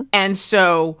 Mm-hmm. And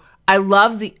so I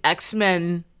love the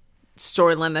X-Men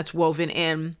storyline that's woven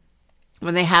in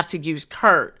when they have to use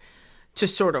Kurt to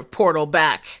sort of portal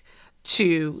back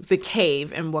to the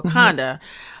cave in Wakanda. Mm-hmm.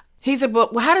 He's like,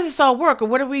 well, how does this all work? Or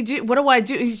what do we do? What do I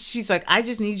do? She's like, I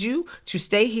just need you to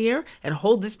stay here and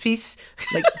hold this piece.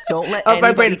 Like, don't let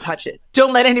anybody touch it.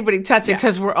 Don't let anybody touch it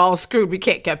because we're all screwed. We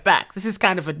can't get back. This is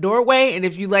kind of a doorway. And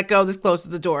if you let go this close to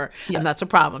the door, and that's a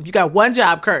problem. You got one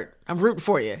job, Kurt. I'm rooting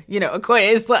for you. You know,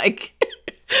 Okoye is like,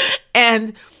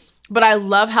 but I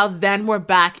love how then we're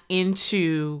back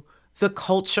into the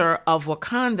culture of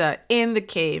Wakanda in the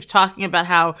cave, talking about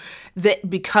how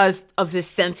because of this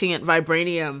sentient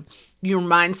vibranium, your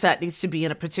mindset needs to be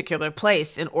in a particular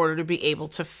place in order to be able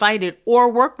to fight it or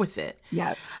work with it.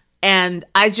 Yes. And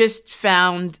I just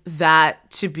found that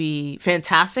to be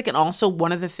fantastic. And also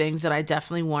one of the things that I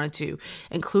definitely wanted to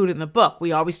include in the book.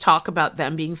 We always talk about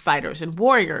them being fighters and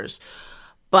warriors,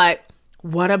 but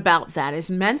what about that is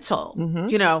mental? Mm-hmm.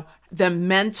 You know, the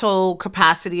mental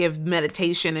capacity of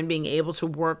meditation and being able to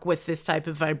work with this type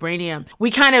of vibranium. We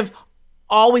kind of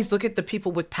always look at the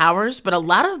people with powers, but a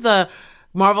lot of the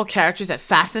Marvel characters that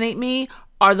fascinate me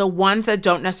are the ones that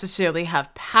don't necessarily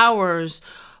have powers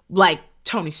like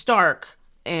Tony Stark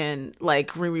and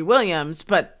like Riri Williams,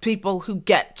 but people who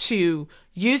get to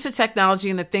use the technology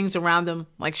and the things around them,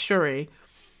 like Shuri,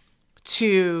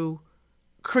 to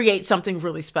create something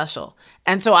really special.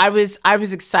 And so I was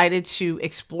excited to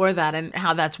explore that and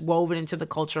how that's woven into the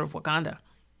culture of Wakanda.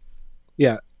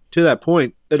 Yeah, to that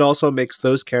point, it also makes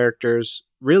those characters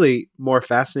really more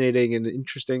fascinating and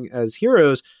interesting as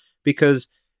heroes because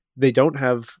they don't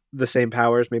have the same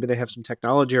powers. Maybe they have some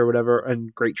technology or whatever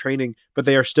and great training, but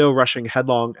they are still rushing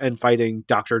headlong and fighting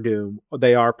Doctor Doom.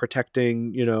 They are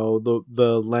protecting, you know,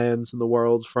 the lands and the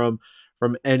worlds from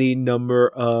any number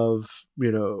of,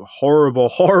 you know,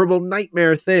 horrible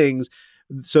nightmare things.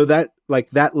 So that like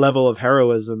that level of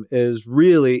heroism is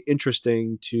really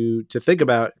interesting to think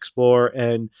about, explore,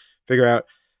 and figure out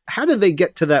how did they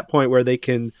get to that point where they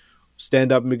can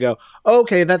stand up and go,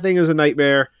 okay, that thing is a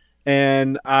nightmare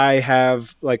and I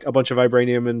have like a bunch of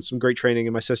vibranium and some great training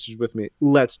and my sister's with me.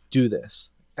 Let's do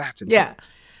this. That's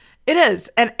intense. Yeah, it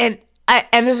is. And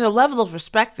there's a level of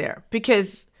respect there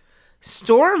because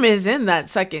Storm is in that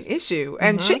second issue,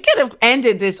 and she could have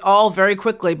ended this all very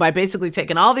quickly by basically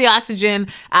taking all the oxygen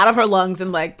out of her lungs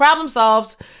and like, problem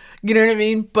solved. You know what I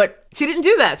mean? But she didn't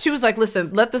do that. She was like,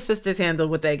 listen, let the sisters handle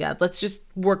what they got. Let's just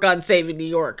work on saving New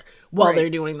York while they're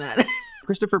doing that.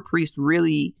 Christopher Priest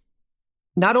really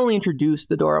not only introduced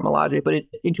the Dora Milaje, but it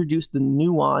introduced the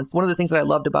nuance. One of the things that I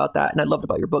loved about that, and I loved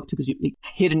about your book too, because you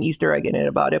hid an Easter egg in it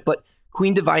about it, but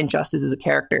Queen Divine Justice is a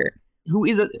character who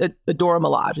is a Dora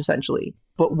Milaje, essentially,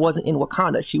 but wasn't in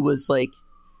Wakanda. She was, like,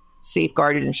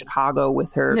 safeguarded in Chicago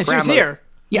with her grandmother. She was here.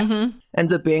 Yeah. Mm-hmm.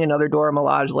 Ends up being another Dora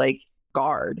Milaje, like,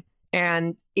 guard.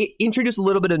 And it introduced a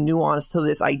little bit of nuance to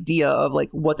this idea of,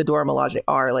 like, what the Dora Milaje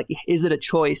are. Like, is it a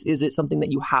choice? Is it something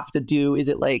that you have to do? Is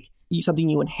it, like, something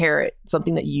you inherit?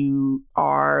 Something that you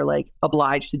are, like,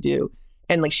 obliged to do?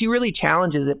 And, like, she really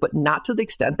challenges it, but not to the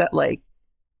extent that, like,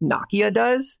 Nakia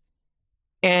does.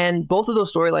 And both of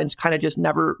those storylines kind of just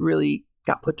never really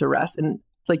got put to rest. And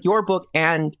like your book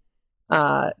and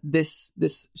this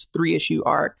 3-issue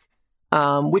arc,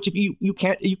 which if you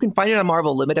can find it on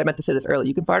Marvel Unlimited. I meant to say this earlier.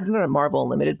 You can find it on Marvel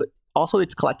Unlimited, but also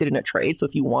it's collected in a trade. So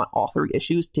if you want all 3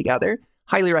 issues together,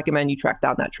 highly recommend you track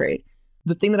down that trade.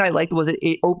 The thing that I liked was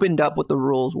it opened up what the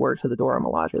rules were to the Dora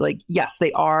Milaje. Like, yes,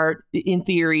 they are in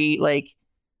theory like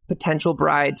potential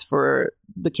brides for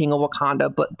the King of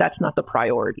Wakanda, but that's not the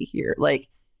priority here. Like,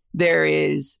 there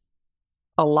is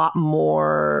a lot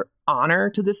more honor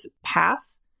to this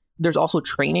path. There's also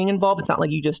training involved. It's not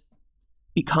like you just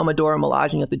become a Dora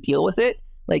Milaje and you have to deal with it.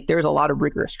 Like, there's a lot of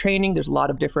rigorous training. There's a lot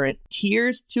of different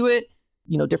tiers to it.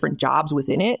 different jobs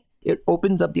within it, it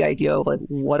opens up the idea of like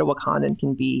what a Wakandan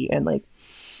can be, and like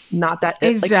not that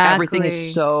like everything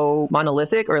is so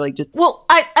monolithic or like just. Well,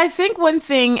 I think one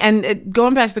thing, and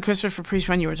going back to the Christopher Priest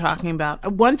run you were talking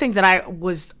about, one thing that I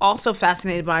was also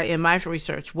fascinated by in my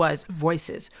research was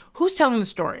voices. Who's telling the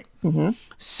story? Mm-hmm.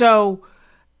 So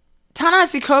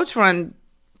Ta-Nehisi Coates' run,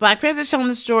 Black Panther's telling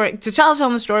the story, T'Challa's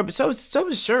telling the story, but so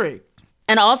is Shuri.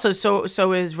 And also, so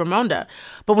is Ramonda.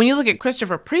 But when you look at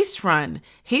Christopher Priest's run,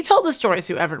 he told the story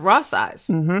through Everett Ross' eyes.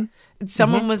 Mm-hmm.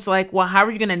 Someone was like, well, how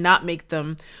are you going to not make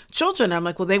them children? And I'm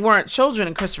like, well, they weren't children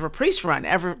in Christopher Priest's run.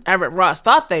 Everett Ross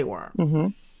thought they were. Mm-hmm.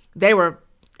 They were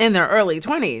in their early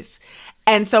 20s.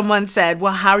 And someone said,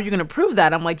 well, how are you going to prove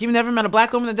that? I'm like, you've never met a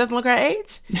Black woman that doesn't look her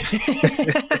age?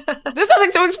 There's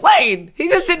nothing to explain. He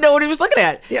just didn't know what he was looking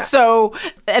at. Yeah. So,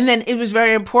 and then it was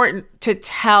very important to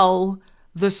tell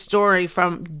the story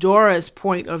from Dora's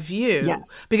point of view.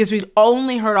 Yes. Because we'd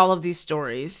only heard all of these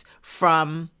stories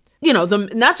from,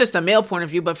 not just a male point of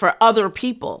view, but for other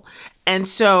people. And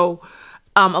so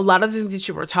a lot of the things that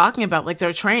you were talking about, like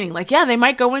their training, like, yeah, they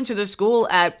might go into the school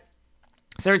at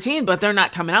 13, but they're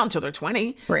not coming out until they're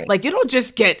 20. Right. Like, you don't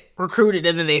just get recruited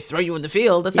and then they throw you in the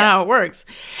field. That's not how it works.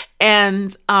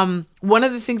 And one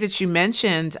of the things that you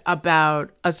mentioned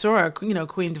about Asura,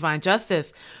 Queen Divine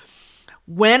Justice,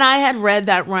 when I had read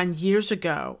that run years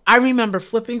ago, I remember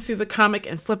flipping through the comic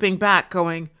and flipping back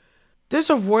going, there's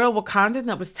a royal Wakandan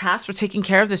that was tasked for taking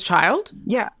care of this child?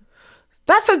 Yeah.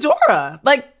 That's Adora.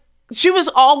 Like, she was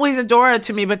always Adora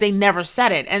to me, but they never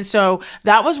said it. And so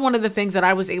that was one of the things that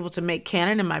I was able to make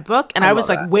canon in my book. And I was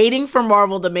like waiting for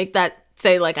Marvel to make that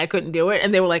say like I couldn't do it.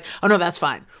 And they were like, oh no, that's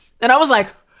fine. And I was like,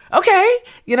 okay.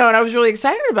 And I was really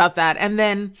excited about that. And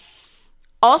then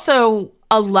also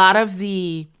a lot of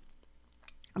the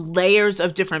layers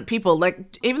of different people,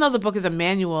 like even though the book is a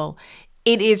manual,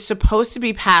 it is supposed to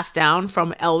be passed down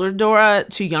from elder Dora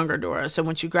to younger Dora. So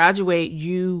once you graduate,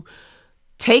 you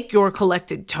take your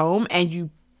collected tome and you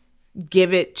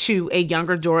give it to a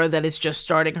younger Dora that is just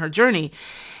starting her journey.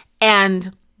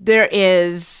 And there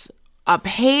is a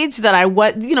page that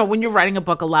when you're writing a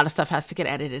book, a lot of stuff has to get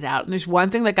edited out. And there's one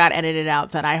thing that got edited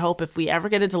out that I hope if we ever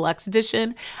get a deluxe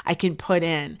edition, I can put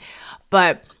in.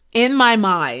 But in my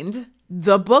mind,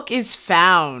 the book is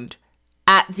found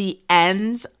at the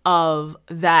end of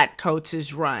that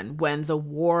Coates' run when the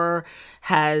war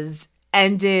has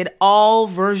ended. All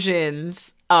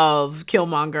versions of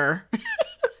Killmonger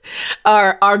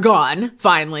are gone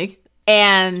finally,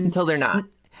 and until they're not.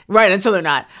 Right, until they're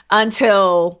not. And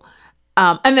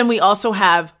then we also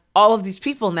have all of these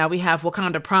people. Now we have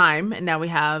Wakanda Prime, and now we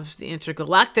have the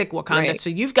intergalactic Wakanda. Right. So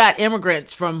you've got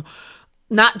immigrants from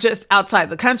not just outside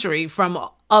the country, from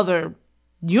other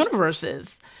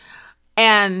universes.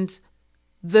 And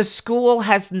the school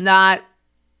has not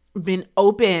been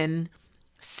open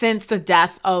since the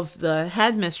death of the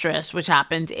headmistress, which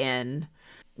happened in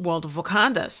World of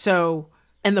Wakanda. So,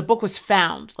 and the book was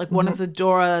found. Like one of the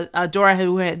Dora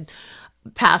who had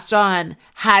passed on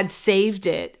had saved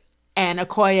it, and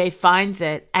Okoye finds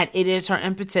it, and it is her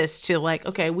impetus to like,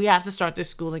 okay, we have to start this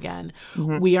school again.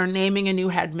 Mm-hmm. We are naming a new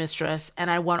headmistress,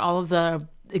 and I want all of the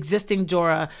existing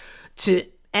Dora to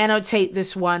annotate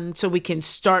this one so we can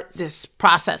start this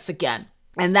process again.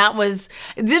 And that was,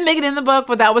 it didn't make it in the book,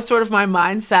 but that was sort of my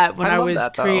mindset when I was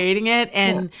creating it.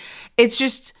 And it's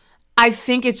just, I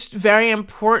think it's very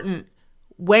important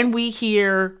when we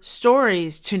hear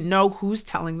stories to know who's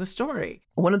telling the story.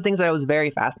 One of the things that I was very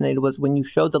fascinated was when you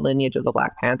showed the lineage of the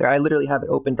Black Panther. I literally have it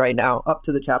opened right now up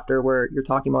to the chapter where you're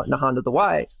talking about Nahanda the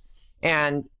Wise.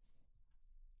 And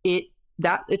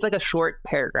it's like a short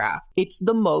paragraph. It's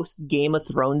the most Game of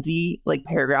Thrones-y like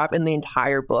paragraph in the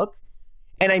entire book.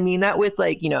 And I mean that with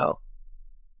like,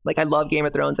 like I love Game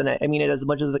of Thrones, and I mean it as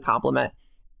much as a compliment.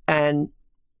 And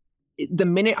the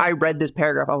minute I read this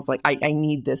paragraph, I was like, I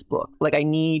need this book. Like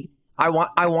I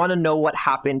want to know what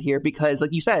happened here, because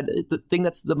like you said, the thing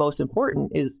that's the most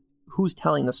important is who's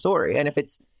telling the story. And if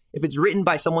it's written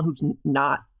by someone who's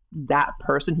not that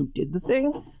person who did the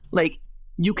thing, like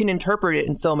you can interpret it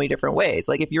in so many different ways.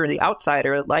 Like if you're the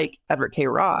outsider, like Everett K.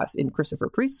 Ross in Christopher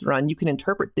Priest's run, you can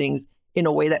interpret things in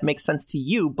a way that makes sense to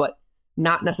you, but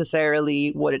not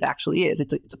necessarily what it actually is.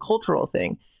 It's a cultural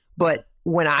thing. But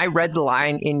when I read the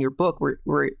line in your book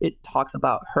where it talks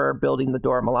about her building the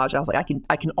Dora Milaje, I was like,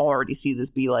 I can already see this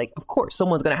be like, of course,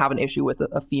 someone's going to have an issue with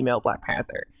a female Black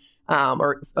Panther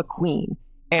or a queen.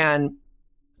 And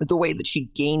the way that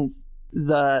she gains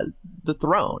the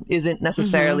throne isn't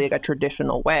necessarily like a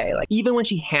traditional way. Like even when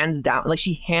she hands down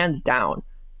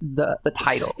the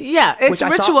title. Yeah, it's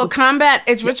ritual combat.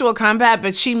 It's yeah. ritual combat,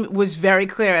 but she was very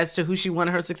clear as to who she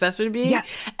wanted her successor to be.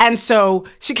 Yes. And so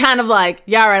she kind of like,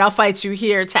 yeah, all right, I'll fight you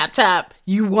here, tap, tap,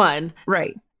 you won.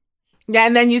 Right. Yeah,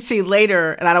 and then you see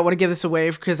later, and I don't want to give this away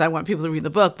because I want people to read the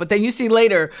book, but then you see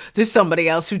later there's somebody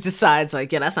else who decides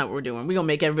like, yeah, that's not what we're doing. We're going to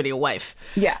make everybody a wife.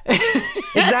 Yeah,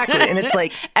 exactly. And it's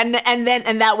like... And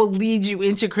that will lead you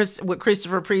into what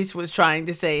Christopher Priest was trying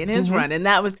to say in his run. And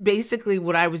that was basically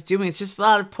what I was doing. It's just a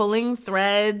lot of pulling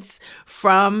threads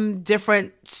from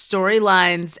different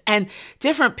storylines and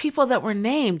different people that were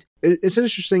named. It's an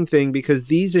interesting thing because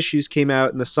these issues came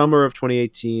out in the summer of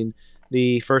 2018.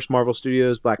 The first Marvel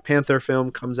Studios Black Panther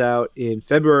film comes out in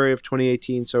February of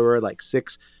 2018, so we're like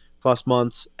 6+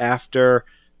 months after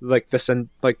like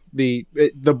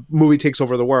the movie takes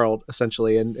over the world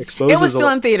essentially and exposes. It was still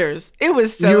in theaters. It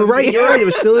was still. You're right. It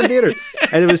was still in theaters,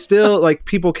 and it was still like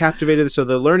people captivated. So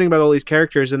they're learning about all these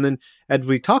characters, and then as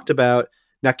we talked about,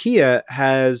 Nakia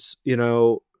has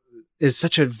is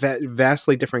such a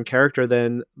vastly different character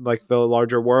than like the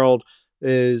larger world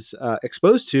is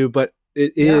exposed to, but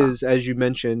it is, as you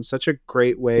mentioned, such a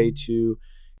great way to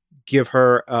give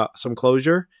her some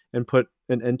closure and put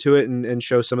an end to it and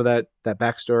show some of that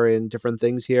backstory and different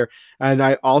things here. And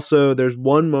I also, there's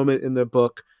one moment in the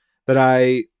book that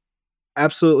I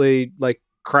absolutely like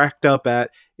cracked up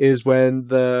at is when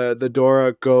the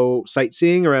Dora go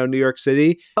sightseeing around New York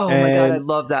City. Oh my God, I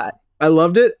love that. I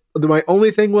loved it. My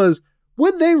only thing was,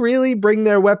 would they really bring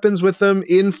their weapons with them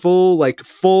in full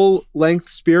length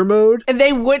spear mode? And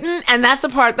they wouldn't. And that's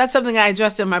something I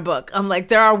addressed in my book. I'm like,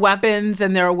 there are weapons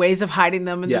and there are ways of hiding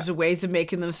them and there's ways of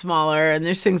making them smaller and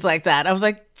there's things like that. I was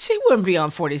like, she wouldn't be on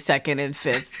 42nd and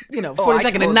 5th,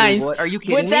 42nd and 9th. Would. Are you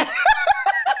kidding me?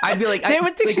 I'd be like, they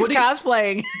would think she's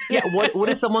cosplaying. Yeah, what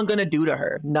is someone gonna do to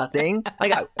her? Nothing.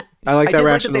 Like I like that did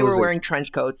rationalization. like that they were wearing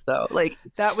trench coats though. Like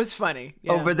that was funny.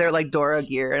 Yeah. Over their like Dora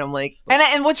gear, and I'm like,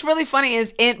 and what's really funny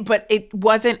is but it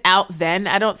wasn't out then,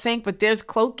 I don't think. But there's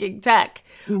cloaking tech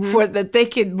for that they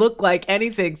could look like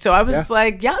anything. So I was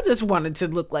like, y'all just wanted to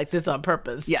look like this on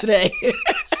purpose today.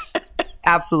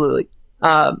 Absolutely.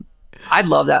 I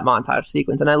love that montage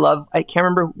sequence, and I can't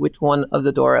remember which one of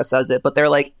the Dora says it, but they're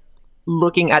like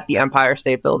looking at the Empire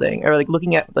State Building or like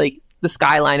looking at like the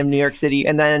skyline of New York City,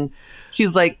 and then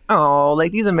she's like, oh,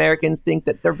 like these Americans think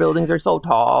that their buildings are so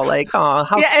tall, like, oh,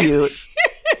 how cute.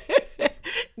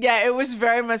 Yeah, it was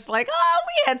very much like, oh,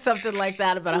 we had something like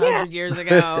that about 100 years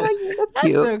ago. That's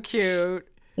cute. That's so cute.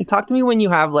 Like, talk to me when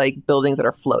you have like buildings that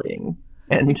are floating.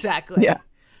 And exactly. Yeah.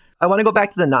 I want to go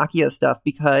back to the Nakia stuff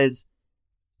because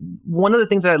one of the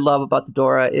things that I love about the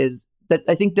Dora is that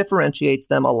I think differentiates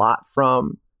them a lot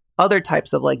from other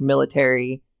types of like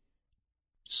military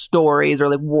stories or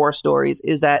like war stories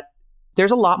is that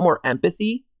there's a lot more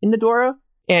empathy in the Dora.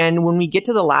 And when we get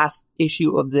to the last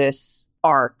issue of this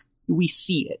arc, we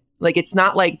see it. Like, it's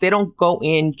not like they don't go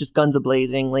in just guns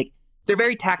a-blazing. Like, they're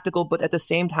very tactical, but at the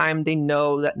same time, they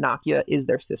know that Nakia is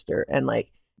their sister. And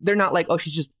like, they're not like, oh,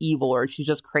 she's just evil or she's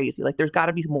just crazy. Like, there's got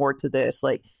to be more to this.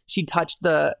 Like, she touched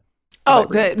the...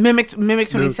 the Mimic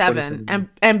 27.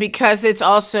 And because it's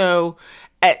also...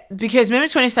 because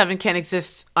Mimic 27 can't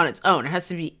exist on its own. It has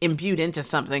to be imbued into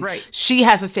something. Right. She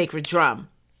has a sacred drum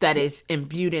that is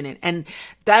imbued in it. And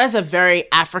that is a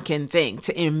very African thing,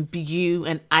 to imbue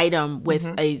an item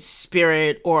with a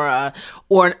spirit or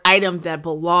an item that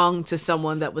belonged to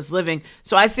someone that was living.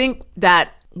 So I think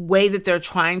that way that they're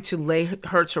trying to lay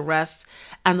her to rest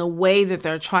and the way that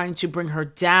they're trying to bring her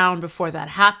down before that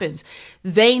happens,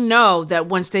 they know that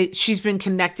once she's been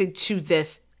connected to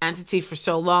this entity for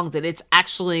so long that it's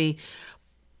actually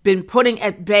been putting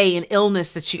at bay an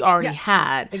illness that she already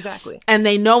had. Exactly. And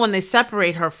they know when they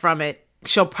separate her from it,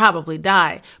 she'll probably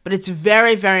die. But it's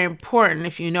very, very important,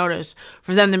 if you notice,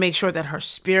 for them to make sure that her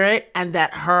spirit and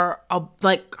that her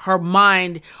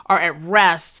mind are at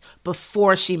rest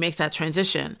before she makes that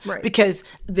transition. Right. Because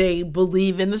they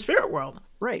believe in the spirit world.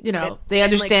 Right. They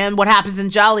understand what happens in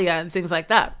Jalia and things like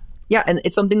that. Yeah, and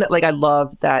it's something that like I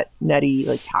love that Nettie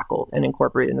like tackled and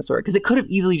incorporated in the story, because it could have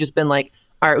easily just been like,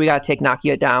 all right, we got to take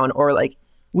Nakia down, or like,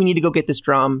 we need to go get this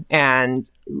drum and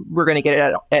we're going to get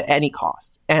it at any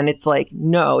cost. And it's like,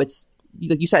 no, it's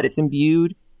like you said, it's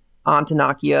imbued onto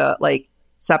Nakia. Like,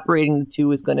 separating the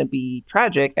two is going to be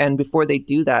tragic. And before they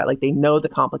do that, like, they know the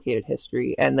complicated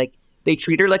history and like they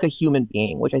treat her like a human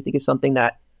being, which I think is something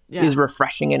that is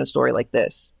refreshing in a story like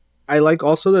this. I like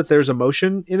also that there's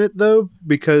emotion in it though,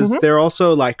 because they're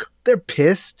also like, they're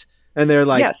pissed and they're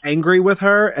like angry with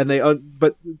her, and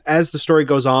but as the story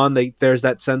goes on, there's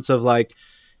that sense of like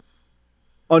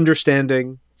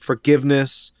understanding,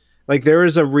 forgiveness. Like there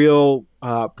is a real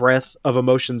breadth of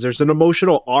emotions. There's an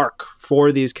emotional arc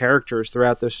for these characters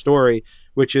throughout this story,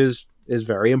 which is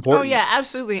very important. Oh yeah,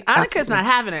 absolutely. Annika's not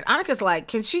having it. Annika's like,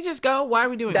 can she just go? Why are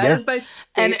we doing That this? is my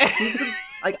favorite. And she's the,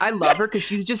 like, I love her because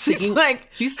she's just thinking, like,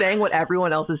 she's saying what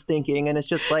everyone else is thinking, and it's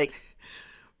just like,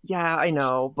 yeah, I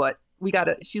know, but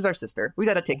she's our sister. We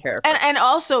gotta take care of her. And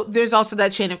also, there's also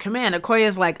that chain of command.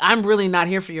 Okoye's like, I'm really not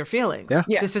here for your feelings.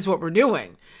 Yeah. This is what we're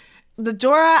doing. The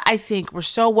Dora, I think, were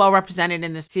so well represented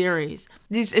in this series.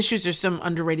 These issues are some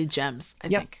underrated gems, I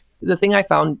think. The thing I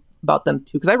found about them,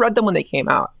 too, because I read them when they came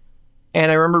out,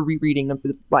 and I remember rereading them for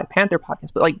the Black Panther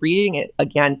podcast, but like reading it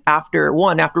again after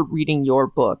reading your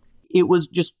book, it was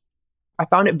just, I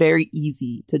found it very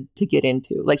easy to get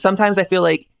into. Like sometimes I feel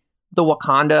like the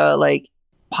Wakanda, like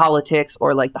politics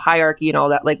or like the hierarchy and all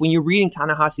that, like when you're reading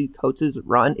Ta-Nehisi Coates'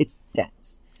 run, it's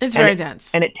dense. It's very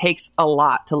dense. And it takes a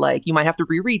lot to like, you might have to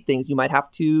reread things. You might have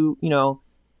to,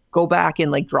 go back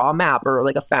and like draw a map or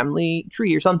like a family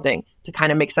tree or something to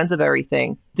kind of make sense of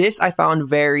everything. This I found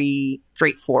very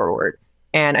straightforward.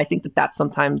 And I think that that's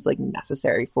sometimes like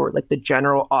necessary for like the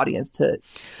general audience to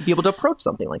be able to approach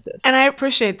something like this. And I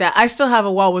appreciate that. I still have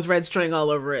a wall with red string all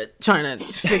over it, trying to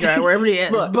figure out where everybody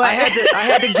is. Look, but I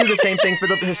had to do the same thing for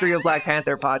the History of Black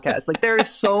Panther podcast. Like there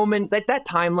is so many, like that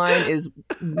timeline is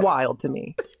wild to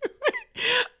me.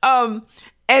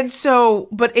 And so,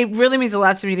 but it really means a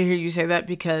lot to me to hear you say that,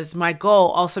 because my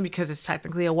goal, also because it's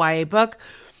technically a YA book,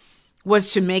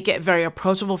 was to make it very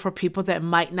approachable for people that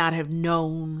might not have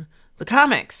known the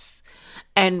comics.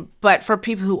 But for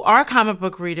people who are comic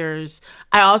book readers,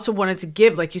 I also wanted to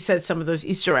give, like you said, some of those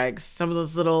Easter eggs, some of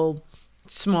those little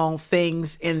small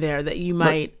things in there that you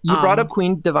might... You brought up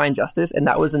Queen Divine Justice, and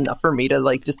that was enough for me to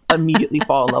like just immediately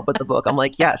fall in love with the book. I'm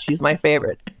like, yeah, she's my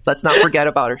favorite. Let's not forget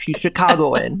about her. She's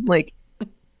Chicagoan. Like,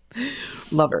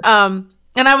 love her. And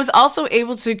I was also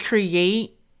able to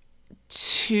create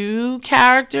two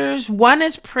characters. One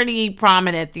is pretty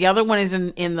prominent. The other one is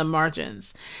in the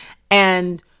margins.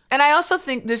 And I also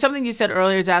think there's something you said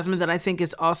earlier, Jasmine, that I think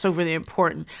is also really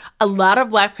important. A lot of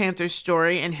Black Panther's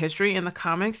story and history in the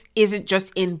comics isn't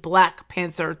just in Black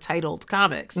Panther titled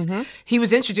comics. Mm-hmm. He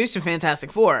was introduced to Fantastic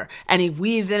Four, and he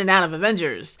weaves in and out of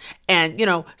Avengers. And,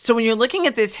 so when you're looking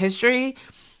at this history,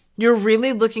 you're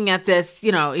really looking at this,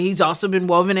 he's also been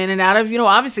woven in and out of,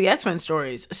 obviously X-Men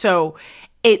stories. So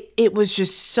it was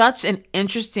just such an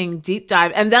interesting deep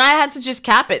dive. And then I had to just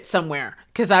cap it somewhere.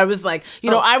 Because I was like,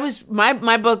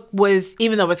 my book was,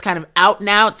 even though it's kind of out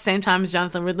now at the same time as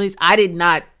Jonathan Ridley's, I did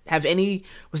not have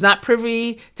was not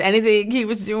privy to anything he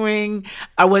was doing.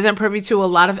 I wasn't privy to a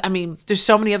lot of, there's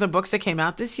so many other books that came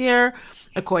out this year,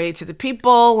 Okoye to the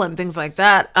People and things like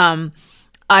that.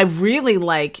 I really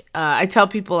like, I tell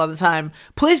people all the time,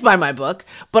 please buy my book,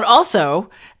 but also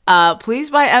please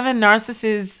buy Evan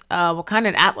Narcissus'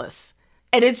 Wakandan Atlas.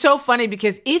 And it's so funny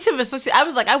because each of us I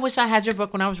was like, I wish I had your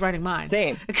book when I was writing mine.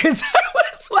 Same. Because I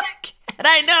was like, had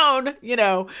I known,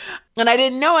 and I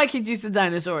didn't know I could use the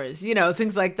dinosaurs,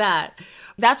 things like that.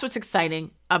 That's what's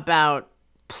exciting about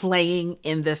playing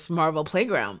in this Marvel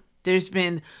playground. There's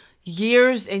been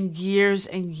years and years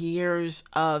and years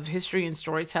of history and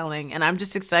storytelling. And I'm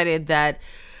just excited that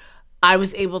I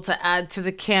was able to add to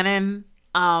the canon.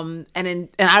 And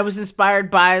I was inspired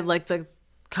by like the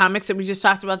comics that we just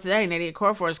talked about today, Nadia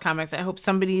Corfor's comics. I hope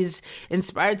somebody's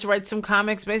inspired to write some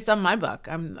comics based on my book.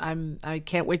 I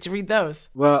can't wait to read those.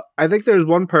 Well, I think there's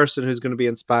one person who's going to be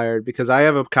inspired because I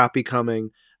have a copy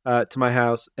coming to my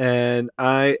house, and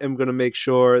I am going to make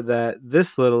sure that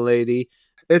this little lady,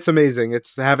 it's amazing.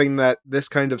 It's having this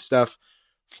kind of stuff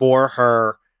for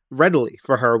her readily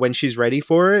for her when she's ready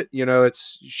for it.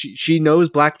 It's she knows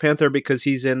Black Panther because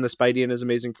he's in the Spidey and His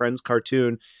Amazing Friends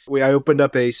cartoon. I opened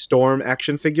up a Storm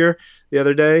action figure the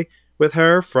other day with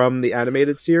her from the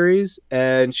animated series,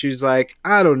 and she's like,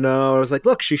 I don't know. I was like,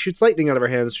 look, she shoots lightning out of her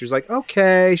hands. She's like,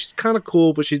 okay, she's kind of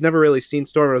cool, but she's never really seen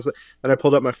Storm. Then I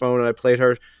pulled up my phone and I played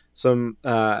her some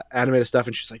animated stuff,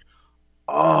 and she's like,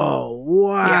 oh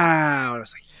wow. Yeah. And I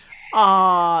was like,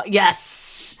 oh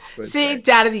yes. See,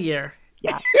 Dad of the Year.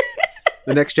 Yes.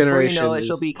 The next generation. Before you know it,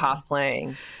 she'll be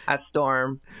cosplaying as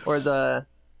Storm or the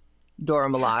Dora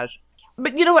Milaje.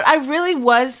 But you know what? I really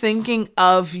was thinking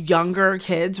of younger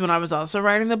kids when I was also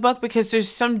writing the book, because there's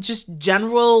some just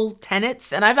general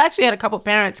tenets. And I've actually had a couple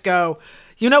parents go,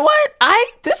 you know what?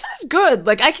 This is good.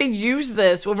 Like, I can use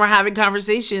this when we're having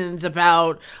conversations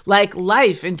about like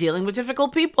life and dealing with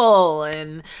difficult people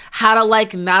and how to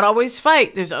like not always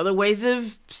fight. There's other ways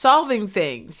of solving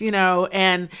things,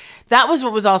 and that was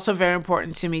what was also very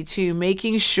important to me too,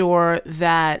 making sure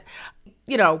that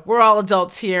we're all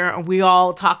adults here and we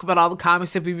all talk about all the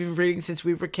comics that we've been reading since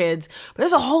we were kids. But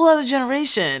there's a whole other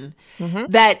generation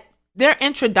that their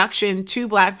introduction to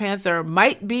Black Panther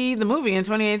might be the movie in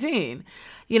 2018.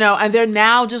 And they're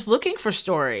now just looking for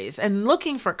stories and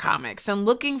looking for comics and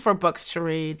looking for books to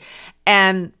read.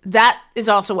 And that is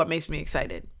also what makes me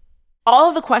excited. All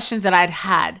of the questions that I'd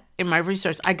had in my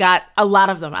research, a lot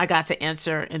of them I got to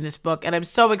answer in this book. And I'm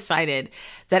so excited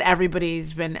that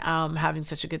everybody's been having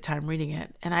such a good time reading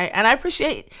it. And I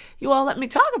appreciate you all letting me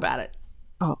talk about it.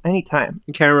 Oh, anytime.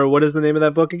 Karama, what is the name of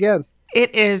that book again?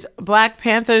 It is Black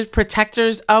Panther's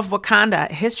Protectors of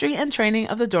Wakanda, History and Training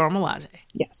of the Dora Milaje.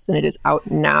 Yes, and it is out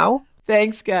now.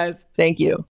 Thanks, guys. Thank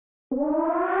you.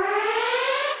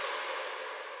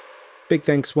 Big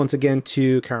thanks once again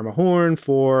to Karama Horne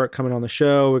for coming on the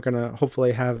show. We're going to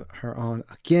hopefully have her on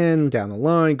again down the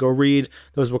line. Go read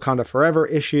those Wakanda Forever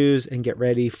issues and get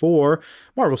ready for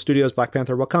Marvel Studios' Black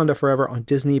Panther Wakanda Forever on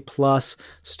Disney Plus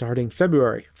starting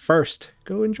February 1st.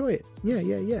 Go enjoy it.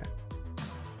 Yeah.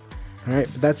 All right,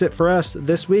 but that's it for us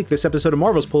this week. This episode of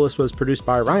Marvel's Pull List was produced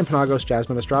by Ryan Panagos,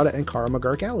 Jasmine Estrada, and Cara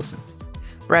McGurk-Allison.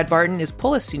 Brad Barton is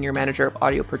Pull List Senior Manager of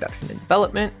Audio Production and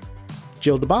Development.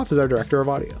 Jill DeBoff is our Director of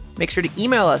Audio. Make sure to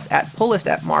email us at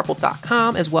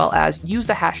pullist@marvel.com, as well as use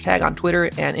the hashtag on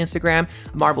Twitter and Instagram,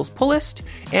 Marvel's Pullist.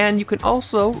 And you can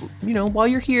also, while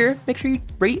you're here, make sure you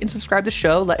rate and subscribe to the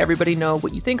show. Let everybody know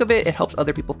what you think of it. It helps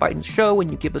other people find the show when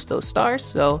you give us those stars.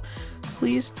 So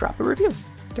please drop a review.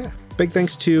 Yeah. Big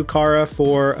thanks to Cara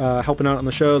for helping out on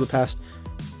the show the past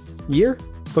year.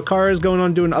 But Cara is going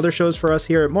on doing other shows for us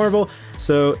here at Marvel.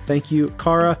 So thank you,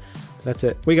 Cara. That's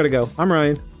it. We got to go. I'm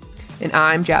Ryan. And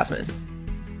I'm Jasmine.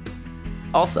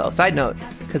 Also, side note,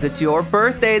 because it's your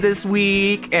birthday this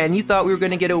week and you thought we were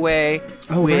going to get away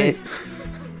with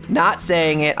not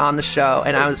saying it on the show.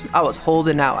 And I was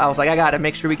holding out. I was like, I got to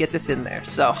make sure we get this in there.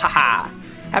 So, haha.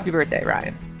 Happy birthday,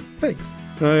 Ryan. Thanks.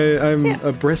 I'm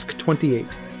a brisk 28.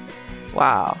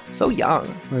 Wow. So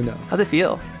young. I know. How's it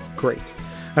feel? Great.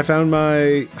 I found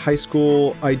my high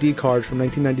school ID card from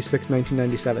 1996,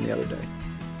 1997 the other day.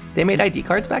 They made ID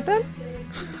cards back then?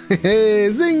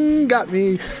 Hey, zing, got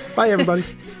me. Bye, everybody.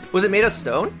 Was it made of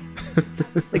stone?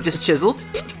 Like just chiseled?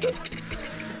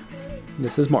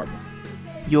 This is Marvel.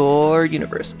 Your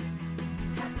universe.